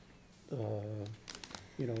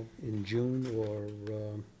 you know, in June or,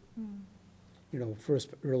 you know,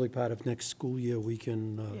 early part of next school year, we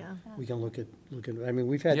can look at, I mean,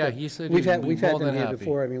 we've had. Yeah, that- he said we've he'd had be We've had more them than here happy.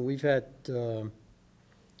 before, I mean, we've had,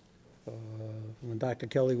 when Dr.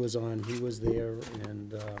 Kelly was on, he was there,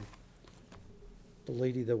 and the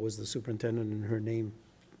lady that was the superintendent, and her name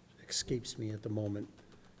escapes me at the moment,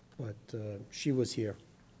 but she was here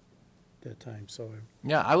that time, so.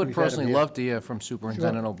 Yeah, I would We've had him personally here. love to hear from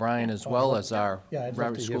Superintendent O'Brien as well as our Yeah, I'd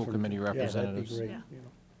love to hear school from- committee yeah, that'd be representatives. great, you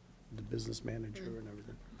know, the business manager and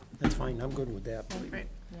everything. That's fine, I'm good with that. Great,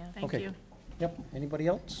 thank Okay. you. Yep, anybody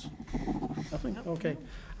else? Nothing? Okay.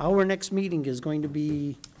 Our next meeting is going to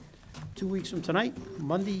be 2 weeks from tonight,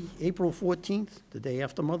 Monday, April 14th, the day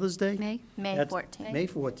after Mother's Day. May That's 14th. May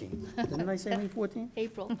 14th. Didn't I say May 14th?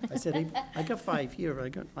 April. I said April. I got 5 here, I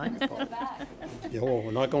got 9. Oh,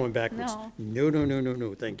 we're not going backwards. No.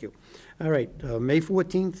 No, thank you. All right, May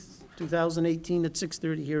 14th, 2018, at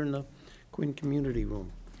 6:30 here in the Quinn Community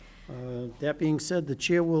Room. That being said, the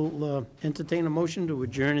chair will entertain a motion to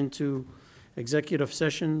adjourn into executive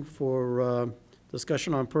session for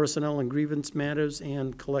discussion on personnel and grievance matters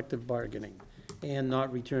and collective bargaining, and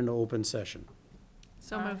not return to open session.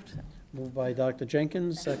 So moved. Moved by Dr.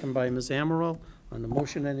 Jenkins, second by Ms. Amaral. On the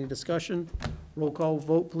motion, any discussion? Roll call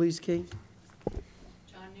vote, please, Kate?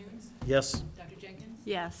 John Nunes? Yes. Dr. Jenkins?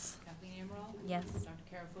 Yes. Kathleen Amaral? Yes. Dr.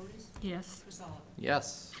 Karafotis? Yes. Chris Oliver?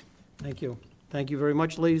 Yes. Thank you. Thank you very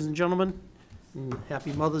much, ladies and gentlemen. And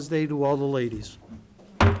happy Mother's Day to all the ladies.